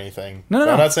pre-order or anything. No.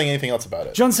 I'm not saying anything else about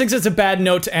it. Jones thinks it's a bad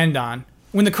note to end on.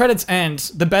 When the credits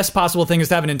end, the best possible thing is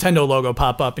to have a Nintendo logo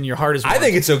pop up and your heart is warmed. I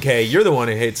think it's okay. You're the one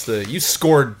who hates you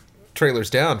scored trailers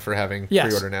down for having Yes.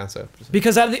 pre-order now. So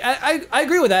Because I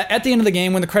agree with that. At the end of the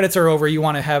game, when the credits are over, you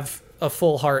want to have a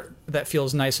full heart that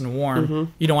feels nice and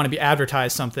warm. You don't want to be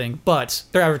advertised something, but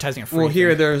they're advertising a free Well,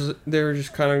 here thing. they're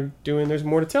just kind of doing. There's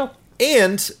more to tell.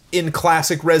 And in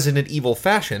classic Resident Evil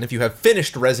fashion, if you have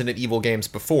finished Resident Evil games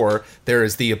before, there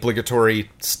is the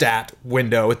obligatory stat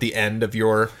window at the end of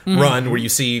your run where you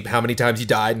see how many times you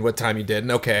died and what time you did.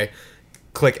 And okay,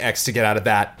 click X to get out of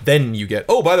that. Then you get,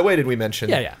 oh, by the way, did we mention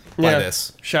Yeah. buy Yeah.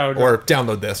 this? Shout Or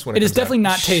download this. When It is comes out. definitely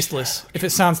not tasteless. If it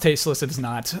sounds tasteless, it is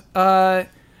not.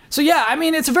 So yeah, I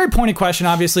mean, it's a very pointed question.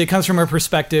 Obviously, it comes from a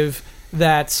perspective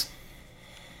that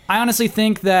I honestly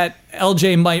think that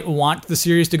LJ might want the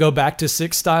series to go back to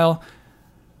 6 style.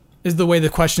 Is the way the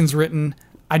question's written.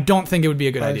 I don't think it would be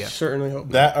a good I idea. certainly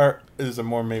hope. Is it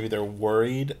more maybe they're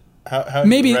worried? How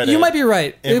Maybe you read you it, might be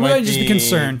right. It might just be be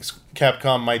concern.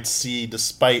 Capcom might see,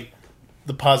 despite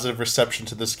the positive reception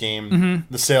to this game, Mm-hmm.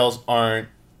 the sales aren't.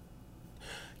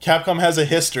 Capcom has a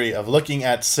history of looking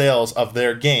at sales of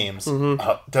their games,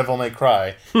 Devil May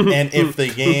Cry, and if the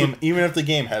game, even if the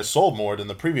game has sold more than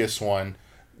the previous one,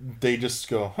 they just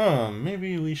go,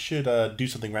 maybe we should do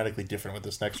something radically different with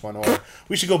this next one, or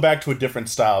we should go back to a different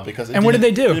style because it And what did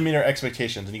they do? didn't meet our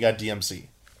expectations, and you got DMC.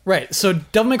 Right. So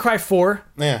Devil May Cry 4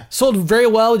 Yeah. sold very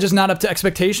well, just not up to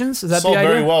expectations. Is that Sold the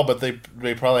idea? very well, but they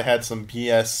probably had some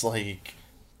BS like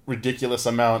ridiculous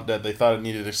amount that they thought it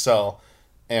needed to sell,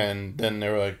 and then they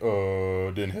were like,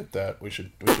 "Oh, didn't hit that. We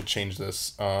should change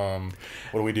this. What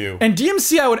do we do?" And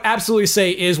DMC, I would absolutely say,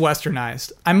 is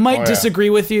westernized. I might Oh, yeah. disagree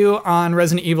with you on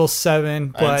Resident Evil 7, I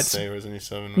didn't but say Resident Evil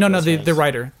 7. no, was the nice.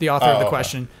 writer, the author of the okay.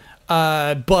 question.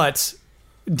 But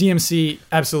DMC,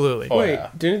 absolutely. Oh, Wait, yeah.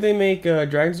 didn't they make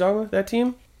Dragon's Dogma? That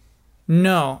team?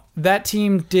 No, that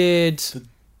team did.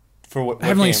 For what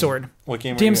Heavenly game? Sword. What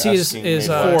game? DMC are you is- asking is,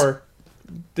 made uh, what? 4.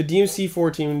 The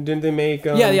DMC4 team, didn't they make...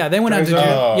 Yeah, they went on to Dragon's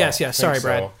do- Dogma? Yes, I sorry, think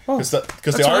Brad. so. Because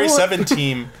the That's what I RE7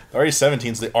 team, the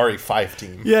RE17 is the RE5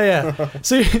 team. Yeah.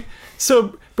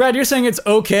 So Brad, you're saying it's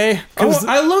okay? 'cause-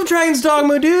 I love Dragon's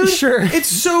Dogma, dude. Sure. It's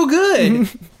so good.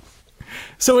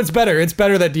 so it's better. It's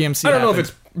better that DMC. I don't know if happened.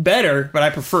 it's better, but I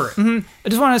prefer it. I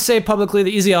just want to say publicly,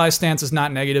 the Easy Ally stance is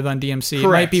not negative on DMC. It might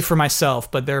Correct. be for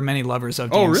myself, but there are many lovers of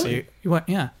DMC. Oh, really? What?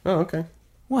 Yeah. Oh, okay.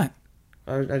 What?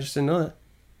 I just didn't know that.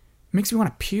 Makes me want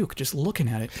to puke just looking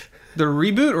at it. The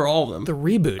reboot or all of them? The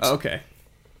reboot. Oh, okay.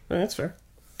 Oh, that's fair.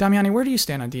 Damiani, where do you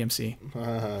stand on DMC?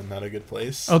 Not a good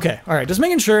place. Okay, all right, just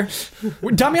making sure.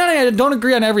 Damiani and I don't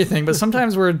agree on everything, but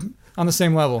sometimes we're on the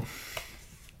same level.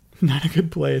 Not a good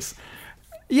place.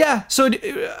 Yeah, so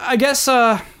I guess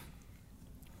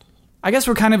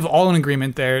we're kind of all in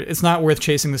agreement there. It's not worth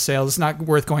chasing the sales. It's not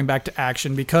worth going back to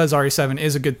action because RE7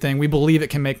 is a good thing. We believe it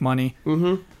can make money.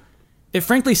 Mm-hmm. It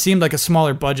frankly seemed like a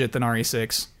smaller budget than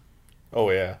RE6. Oh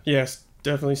yeah. Yes,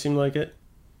 definitely seemed like it.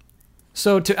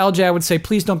 So to LJ, I would say,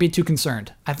 please don't be too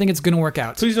concerned. I think it's going to work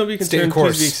out. Please don't be Stay the concerned.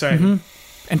 course. Please be excited.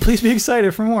 And please be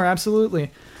excited for more,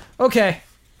 absolutely. Okay,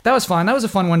 that was fun. That was a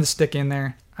fun one to stick in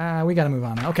there. We got to move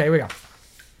on. Okay, here we go.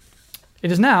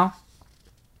 It is now.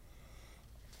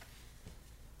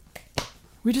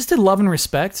 We just did love and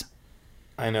respect.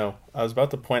 I know. I was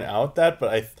about to point out that,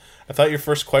 but I thought your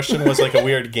first question was like a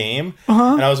weird game,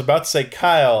 and I was about to say,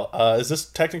 Kyle, is this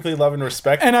technically love and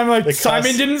respect? And I'm like, Because-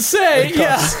 Simon didn't say.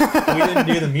 because Yeah. we didn't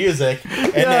do the music,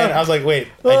 and then I was like, wait,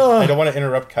 I don't want to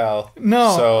interrupt Kyle.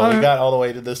 No, so we got all the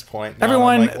way to this point. Now I'm,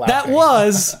 Everyone, like, that laughing.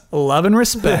 was love and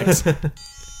respect.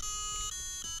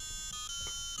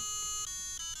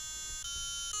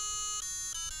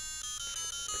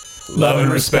 Love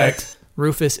and respect.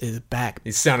 Rufus is back,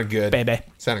 He sounded good. baby.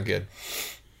 Sounded good.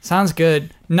 Sounds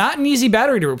good. Not an easy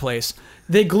battery to replace.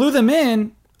 They glue them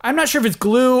in. I'm not sure if it's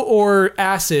glue or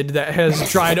acid that has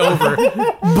dried over,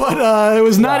 but it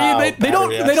was not. Wow, They don't.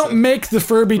 battery They don't acid. make the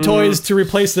Furby toys to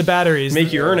replace the batteries.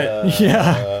 Make you earn it.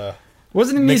 Yeah,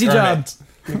 wasn't an easy Mick job.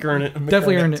 Earnett. Make you earn it.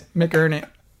 Definitely earned it. Mick earned it.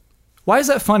 Why is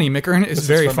that funny? Mick earned it is This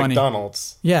very from funny.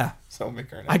 McDonald's. Yeah. So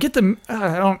McEarn it. I get the.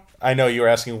 I don't. I know you were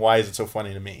asking why is it so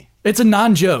funny to me. It's a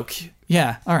non-joke.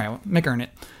 Yeah. All right. Well, McEarn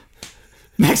it.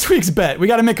 Next week's bet. We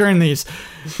got to McEarn these.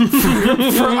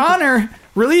 For Honor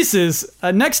releases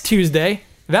next Tuesday,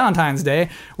 Valentine's Day,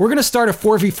 we're going to start a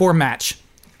 4v4 match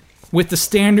with the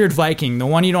standard Viking, the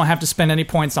one you don't have to spend any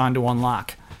points on to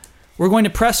unlock. We're going to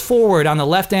press forward on the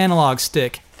left analog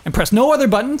stick and press no other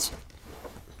buttons.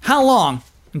 How long?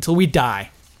 Until we die.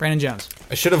 Brandon Jones.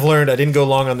 I should have learned. I didn't go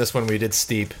long on this one. We did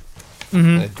steep.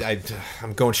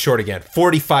 I'm going short again.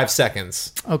 45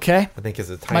 seconds, Okay. I think, is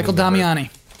a tiny Michael number. Damiani.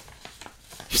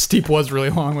 Steep was really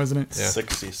long, wasn't it? Yeah.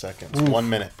 60 seconds. 1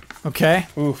 minute. Okay.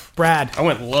 Oof. Brad. I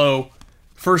went low.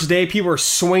 First day, people are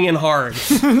swinging hard.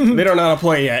 They don't know how to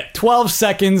play yet. 12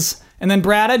 seconds. And then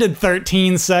Brad, I did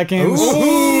 13 seconds. Ooh,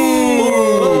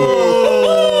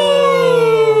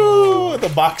 the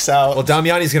box out. Well,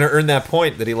 Damiani's going to earn that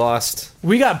point that he lost.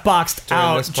 We got boxed During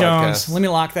out, this Jones. podcast. Let me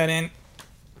lock that in.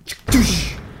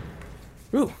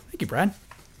 Ooh, thank you, Brad.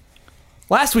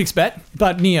 Last week's bet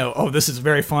about Neo. Oh, this is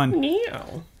very fun.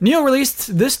 Neo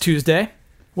released this Tuesday.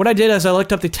 What I did is I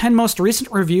looked up the 10 most recent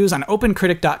reviews on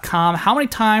OpenCritic.com. How many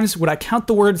times would I count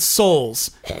the word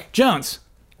souls? Jones,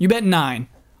 you bet 9.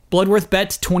 Bloodworth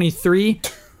bet 23.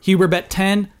 Huber bet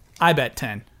 10. I bet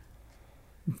 10.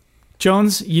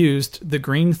 Jones used the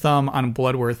green thumb on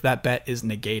Bloodworth. That bet is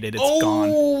negated. It's gone.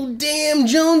 Oh, damn,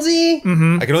 Jonesy. I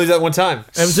can only do that one time.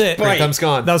 That was it. Green thumb's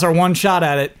gone. That was our one shot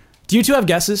at it. Do you two have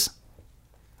guesses?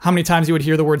 How many times you would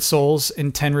hear the word souls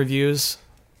in 10 reviews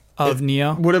of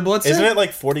Neo? What did Blood say? Isn't it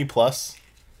like 40 plus?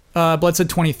 Blood said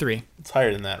 23. It's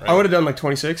higher than that, right? I would have done like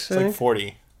 26. It's like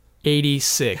 40.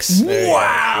 86. There you go.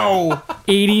 Wow.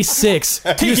 86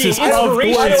 uses of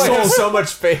inspiration. blood Why do I souls. have so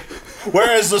much faith.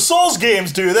 Whereas the Souls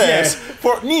games do this,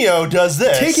 for Neo does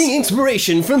this. Taking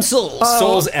inspiration from Souls.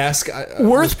 Souls-esque.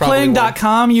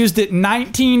 Worthplaying.com used it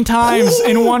 19 times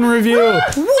in one review.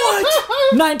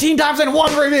 What? 19 times in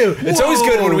one review. It's always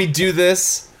good when we do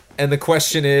this, and the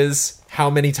question is,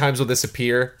 how many times will this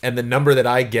appear? And the number that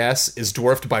I guess is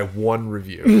dwarfed by one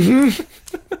review.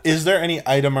 Is there any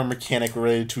item or mechanic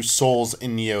related to Souls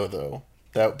in Neo, though?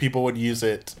 That people would use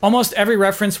it? Almost every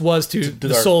reference was to the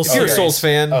Dark- Souls okay. You're a series. Souls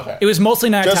fan. Okay. It was mostly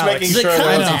in Just italics. making The sure it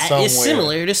wasn't combat somewhere. is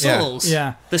similar to Souls.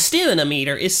 Yeah. The stamina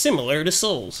meter is similar to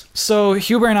Souls. So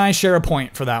Huber and I share a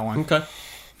point for that one. Okay.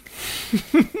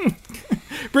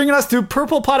 Bringing us to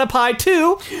Purple Pot of Pie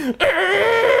 2.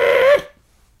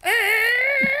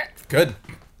 Good.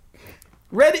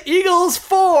 Red Eagles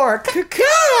 4.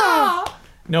 Caw-caw!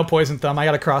 No poison thumb. I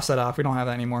gotta cross that off. We don't have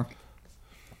that anymore.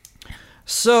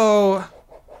 So,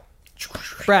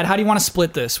 Brad, how do you want to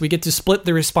split this? We get to split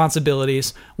the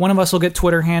responsibilities. One of us will get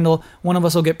Twitter handle. One of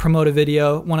us will get promote a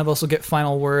video. One of us will get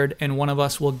final word, and one of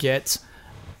us will get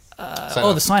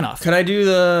the sign off. Can I do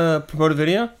the promoted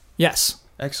video? Yes.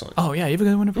 Excellent. Oh yeah, you have a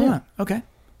good one to promote. Okay.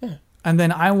 Yeah. And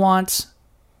then I want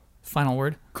final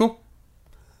word. Cool.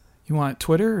 You want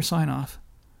Twitter or sign off?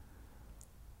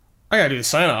 I gotta do the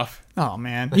sign off. Oh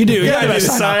man, you do. You Gotta do the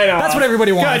sign off. That's what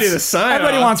everybody wants. Gotta do the sign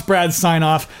Everybody off. wants Brad's sign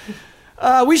off.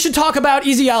 We should talk about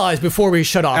Easy Allies before we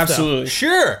shut off. Absolutely.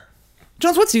 Sure.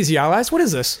 Jones, what's Easy Allies? What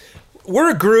is this? We're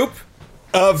a group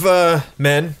of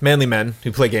manly men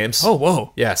who play games. Oh,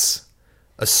 whoa. Yes.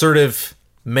 Assertive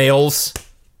males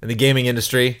in the gaming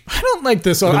industry. I don't like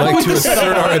this. We I don't like like to this.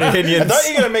 assert our I opinions. thought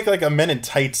you were going to make like a Men in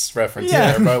Tights reference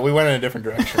Yeah. there, but we went in a different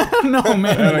direction. No,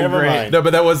 man. Never great. mind. No,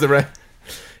 but that was the right.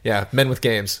 Yeah, men with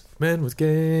games. Men with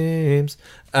games.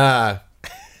 That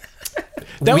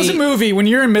was a movie when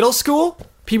you're in middle school.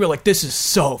 People are like, this is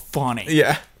so funny.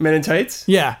 Yeah. Men in tights?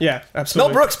 Yeah. Yeah, Mel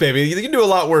absolutely. Brooks, baby. You can do a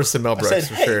lot worse than Mel Brooks, said,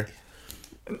 for hey. sure.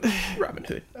 Robin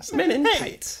Hood. Men in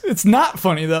tights. It's not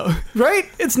funny, though. Right?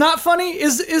 It's not funny?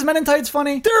 Is Men in Tights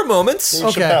funny? There are moments.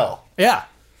 Okay. Chappelle. Yeah.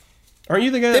 Aren't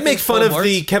you the guy They that make thinks fun Paul of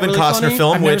the Blart's Kevin really Costner funny?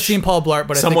 film, I've never which seen Paul Blart,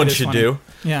 but I someone think it is should funny. do.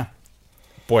 Yeah.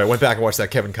 Boy, I went back and watched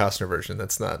that Kevin Costner version.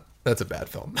 That's a bad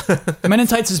film. Men in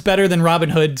Tights is better than Robin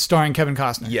Hood starring Kevin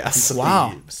Costner. Yes.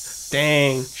 Wow.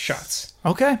 Dang. Shots.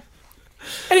 Okay.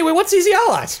 Anyway, what's Easy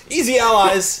Allies? Easy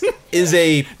Allies is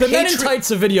a The Men in Tights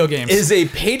of video games. is a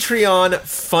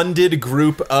Patreon-funded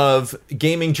group of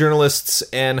gaming journalists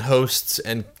and hosts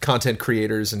and content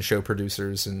creators and show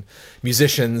producers and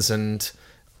musicians and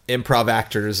improv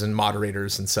actors and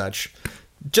moderators and such.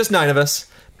 Just 9 of us,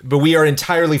 but we are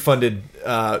entirely funded,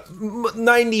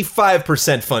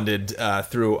 95% funded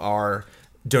through our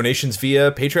donations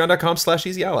via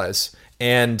patreon.com/easyallies.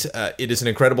 And it is an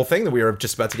incredible thing that we are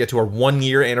just about to get to our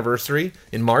 1-year anniversary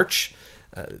in March.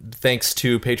 Thanks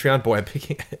to Patreon. Boy, I'm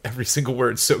picking every single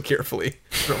word so carefully.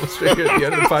 We're almost right here at the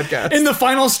end of the podcast. in the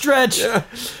final stretch.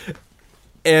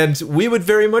 And we would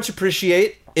very much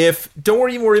appreciate Don't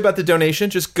even worry about the donation.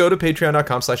 Just go to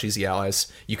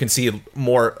patreon.com/easyallies. You can see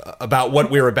more about what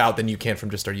we're about than you can from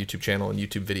just our YouTube channel and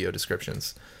YouTube video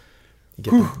descriptions.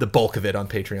 You get the bulk of it on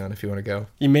Patreon if you want to go.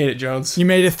 You made it, Jones. You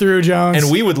made it through, Jones.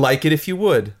 And we would like it if you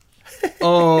would.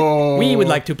 Oh. We would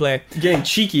like to play. Getting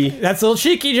cheeky. That's a little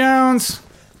cheeky, Jones.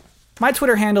 My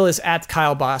Twitter handle is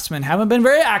 @KyleBossman. Haven't been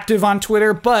very active on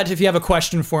Twitter, but if you have a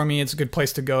question for me, it's a good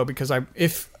place to go because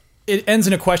if it ends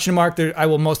in a question mark, I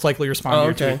will most likely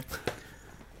respond to your tweet.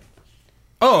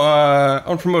 I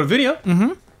want to promote a video.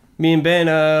 Mm-hmm. Me and Ben,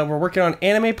 we're working on an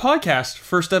anime podcast.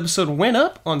 First episode went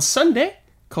up on Sunday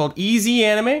called Easy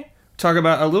Anime. Talk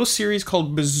about a little series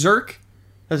called Berserk.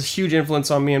 Has a huge influence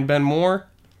on me and Ben Moore.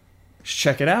 Just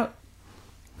check it out.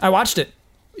 I watched it.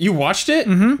 You watched it?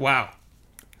 Mm-hmm. Wow.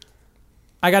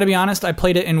 I gotta be honest, I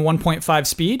played it in 1.5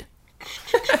 speed.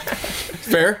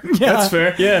 Fair? Yeah. That's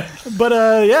fair. Yeah. But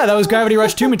that was Gravity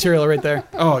Rush 2 material right there.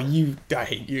 Oh, I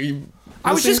hate you.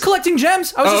 I was just collecting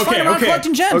gems. I was just flying around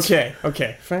collecting gems.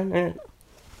 Okay. Fine. All right.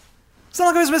 It's not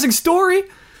like I was missing story.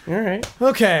 All right.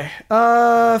 Okay.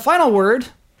 Final word.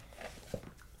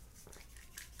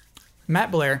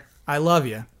 Matt Blair, I love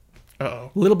you.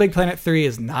 Uh-oh. Little Big Planet 3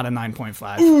 is not a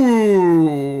 9.5.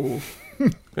 Ooh.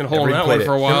 Been holding that one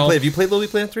for a while. Have you played Little Big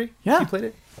Planet 3? Yeah. You played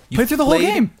it? Played through the whole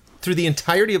game. Through the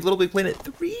entirety of Little Big Planet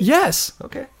 3? Yes.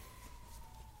 Okay.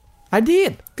 I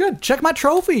did. Good. Check my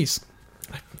trophies.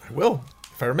 I will,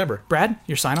 if I remember. Brad,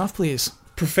 your sign off, please.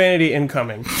 Profanity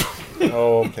incoming.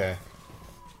 Oh, okay.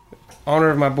 Honor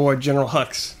of my boy, General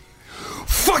Hux.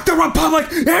 Fuck the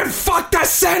Republic and fuck the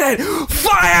Senate!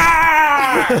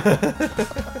 Fire!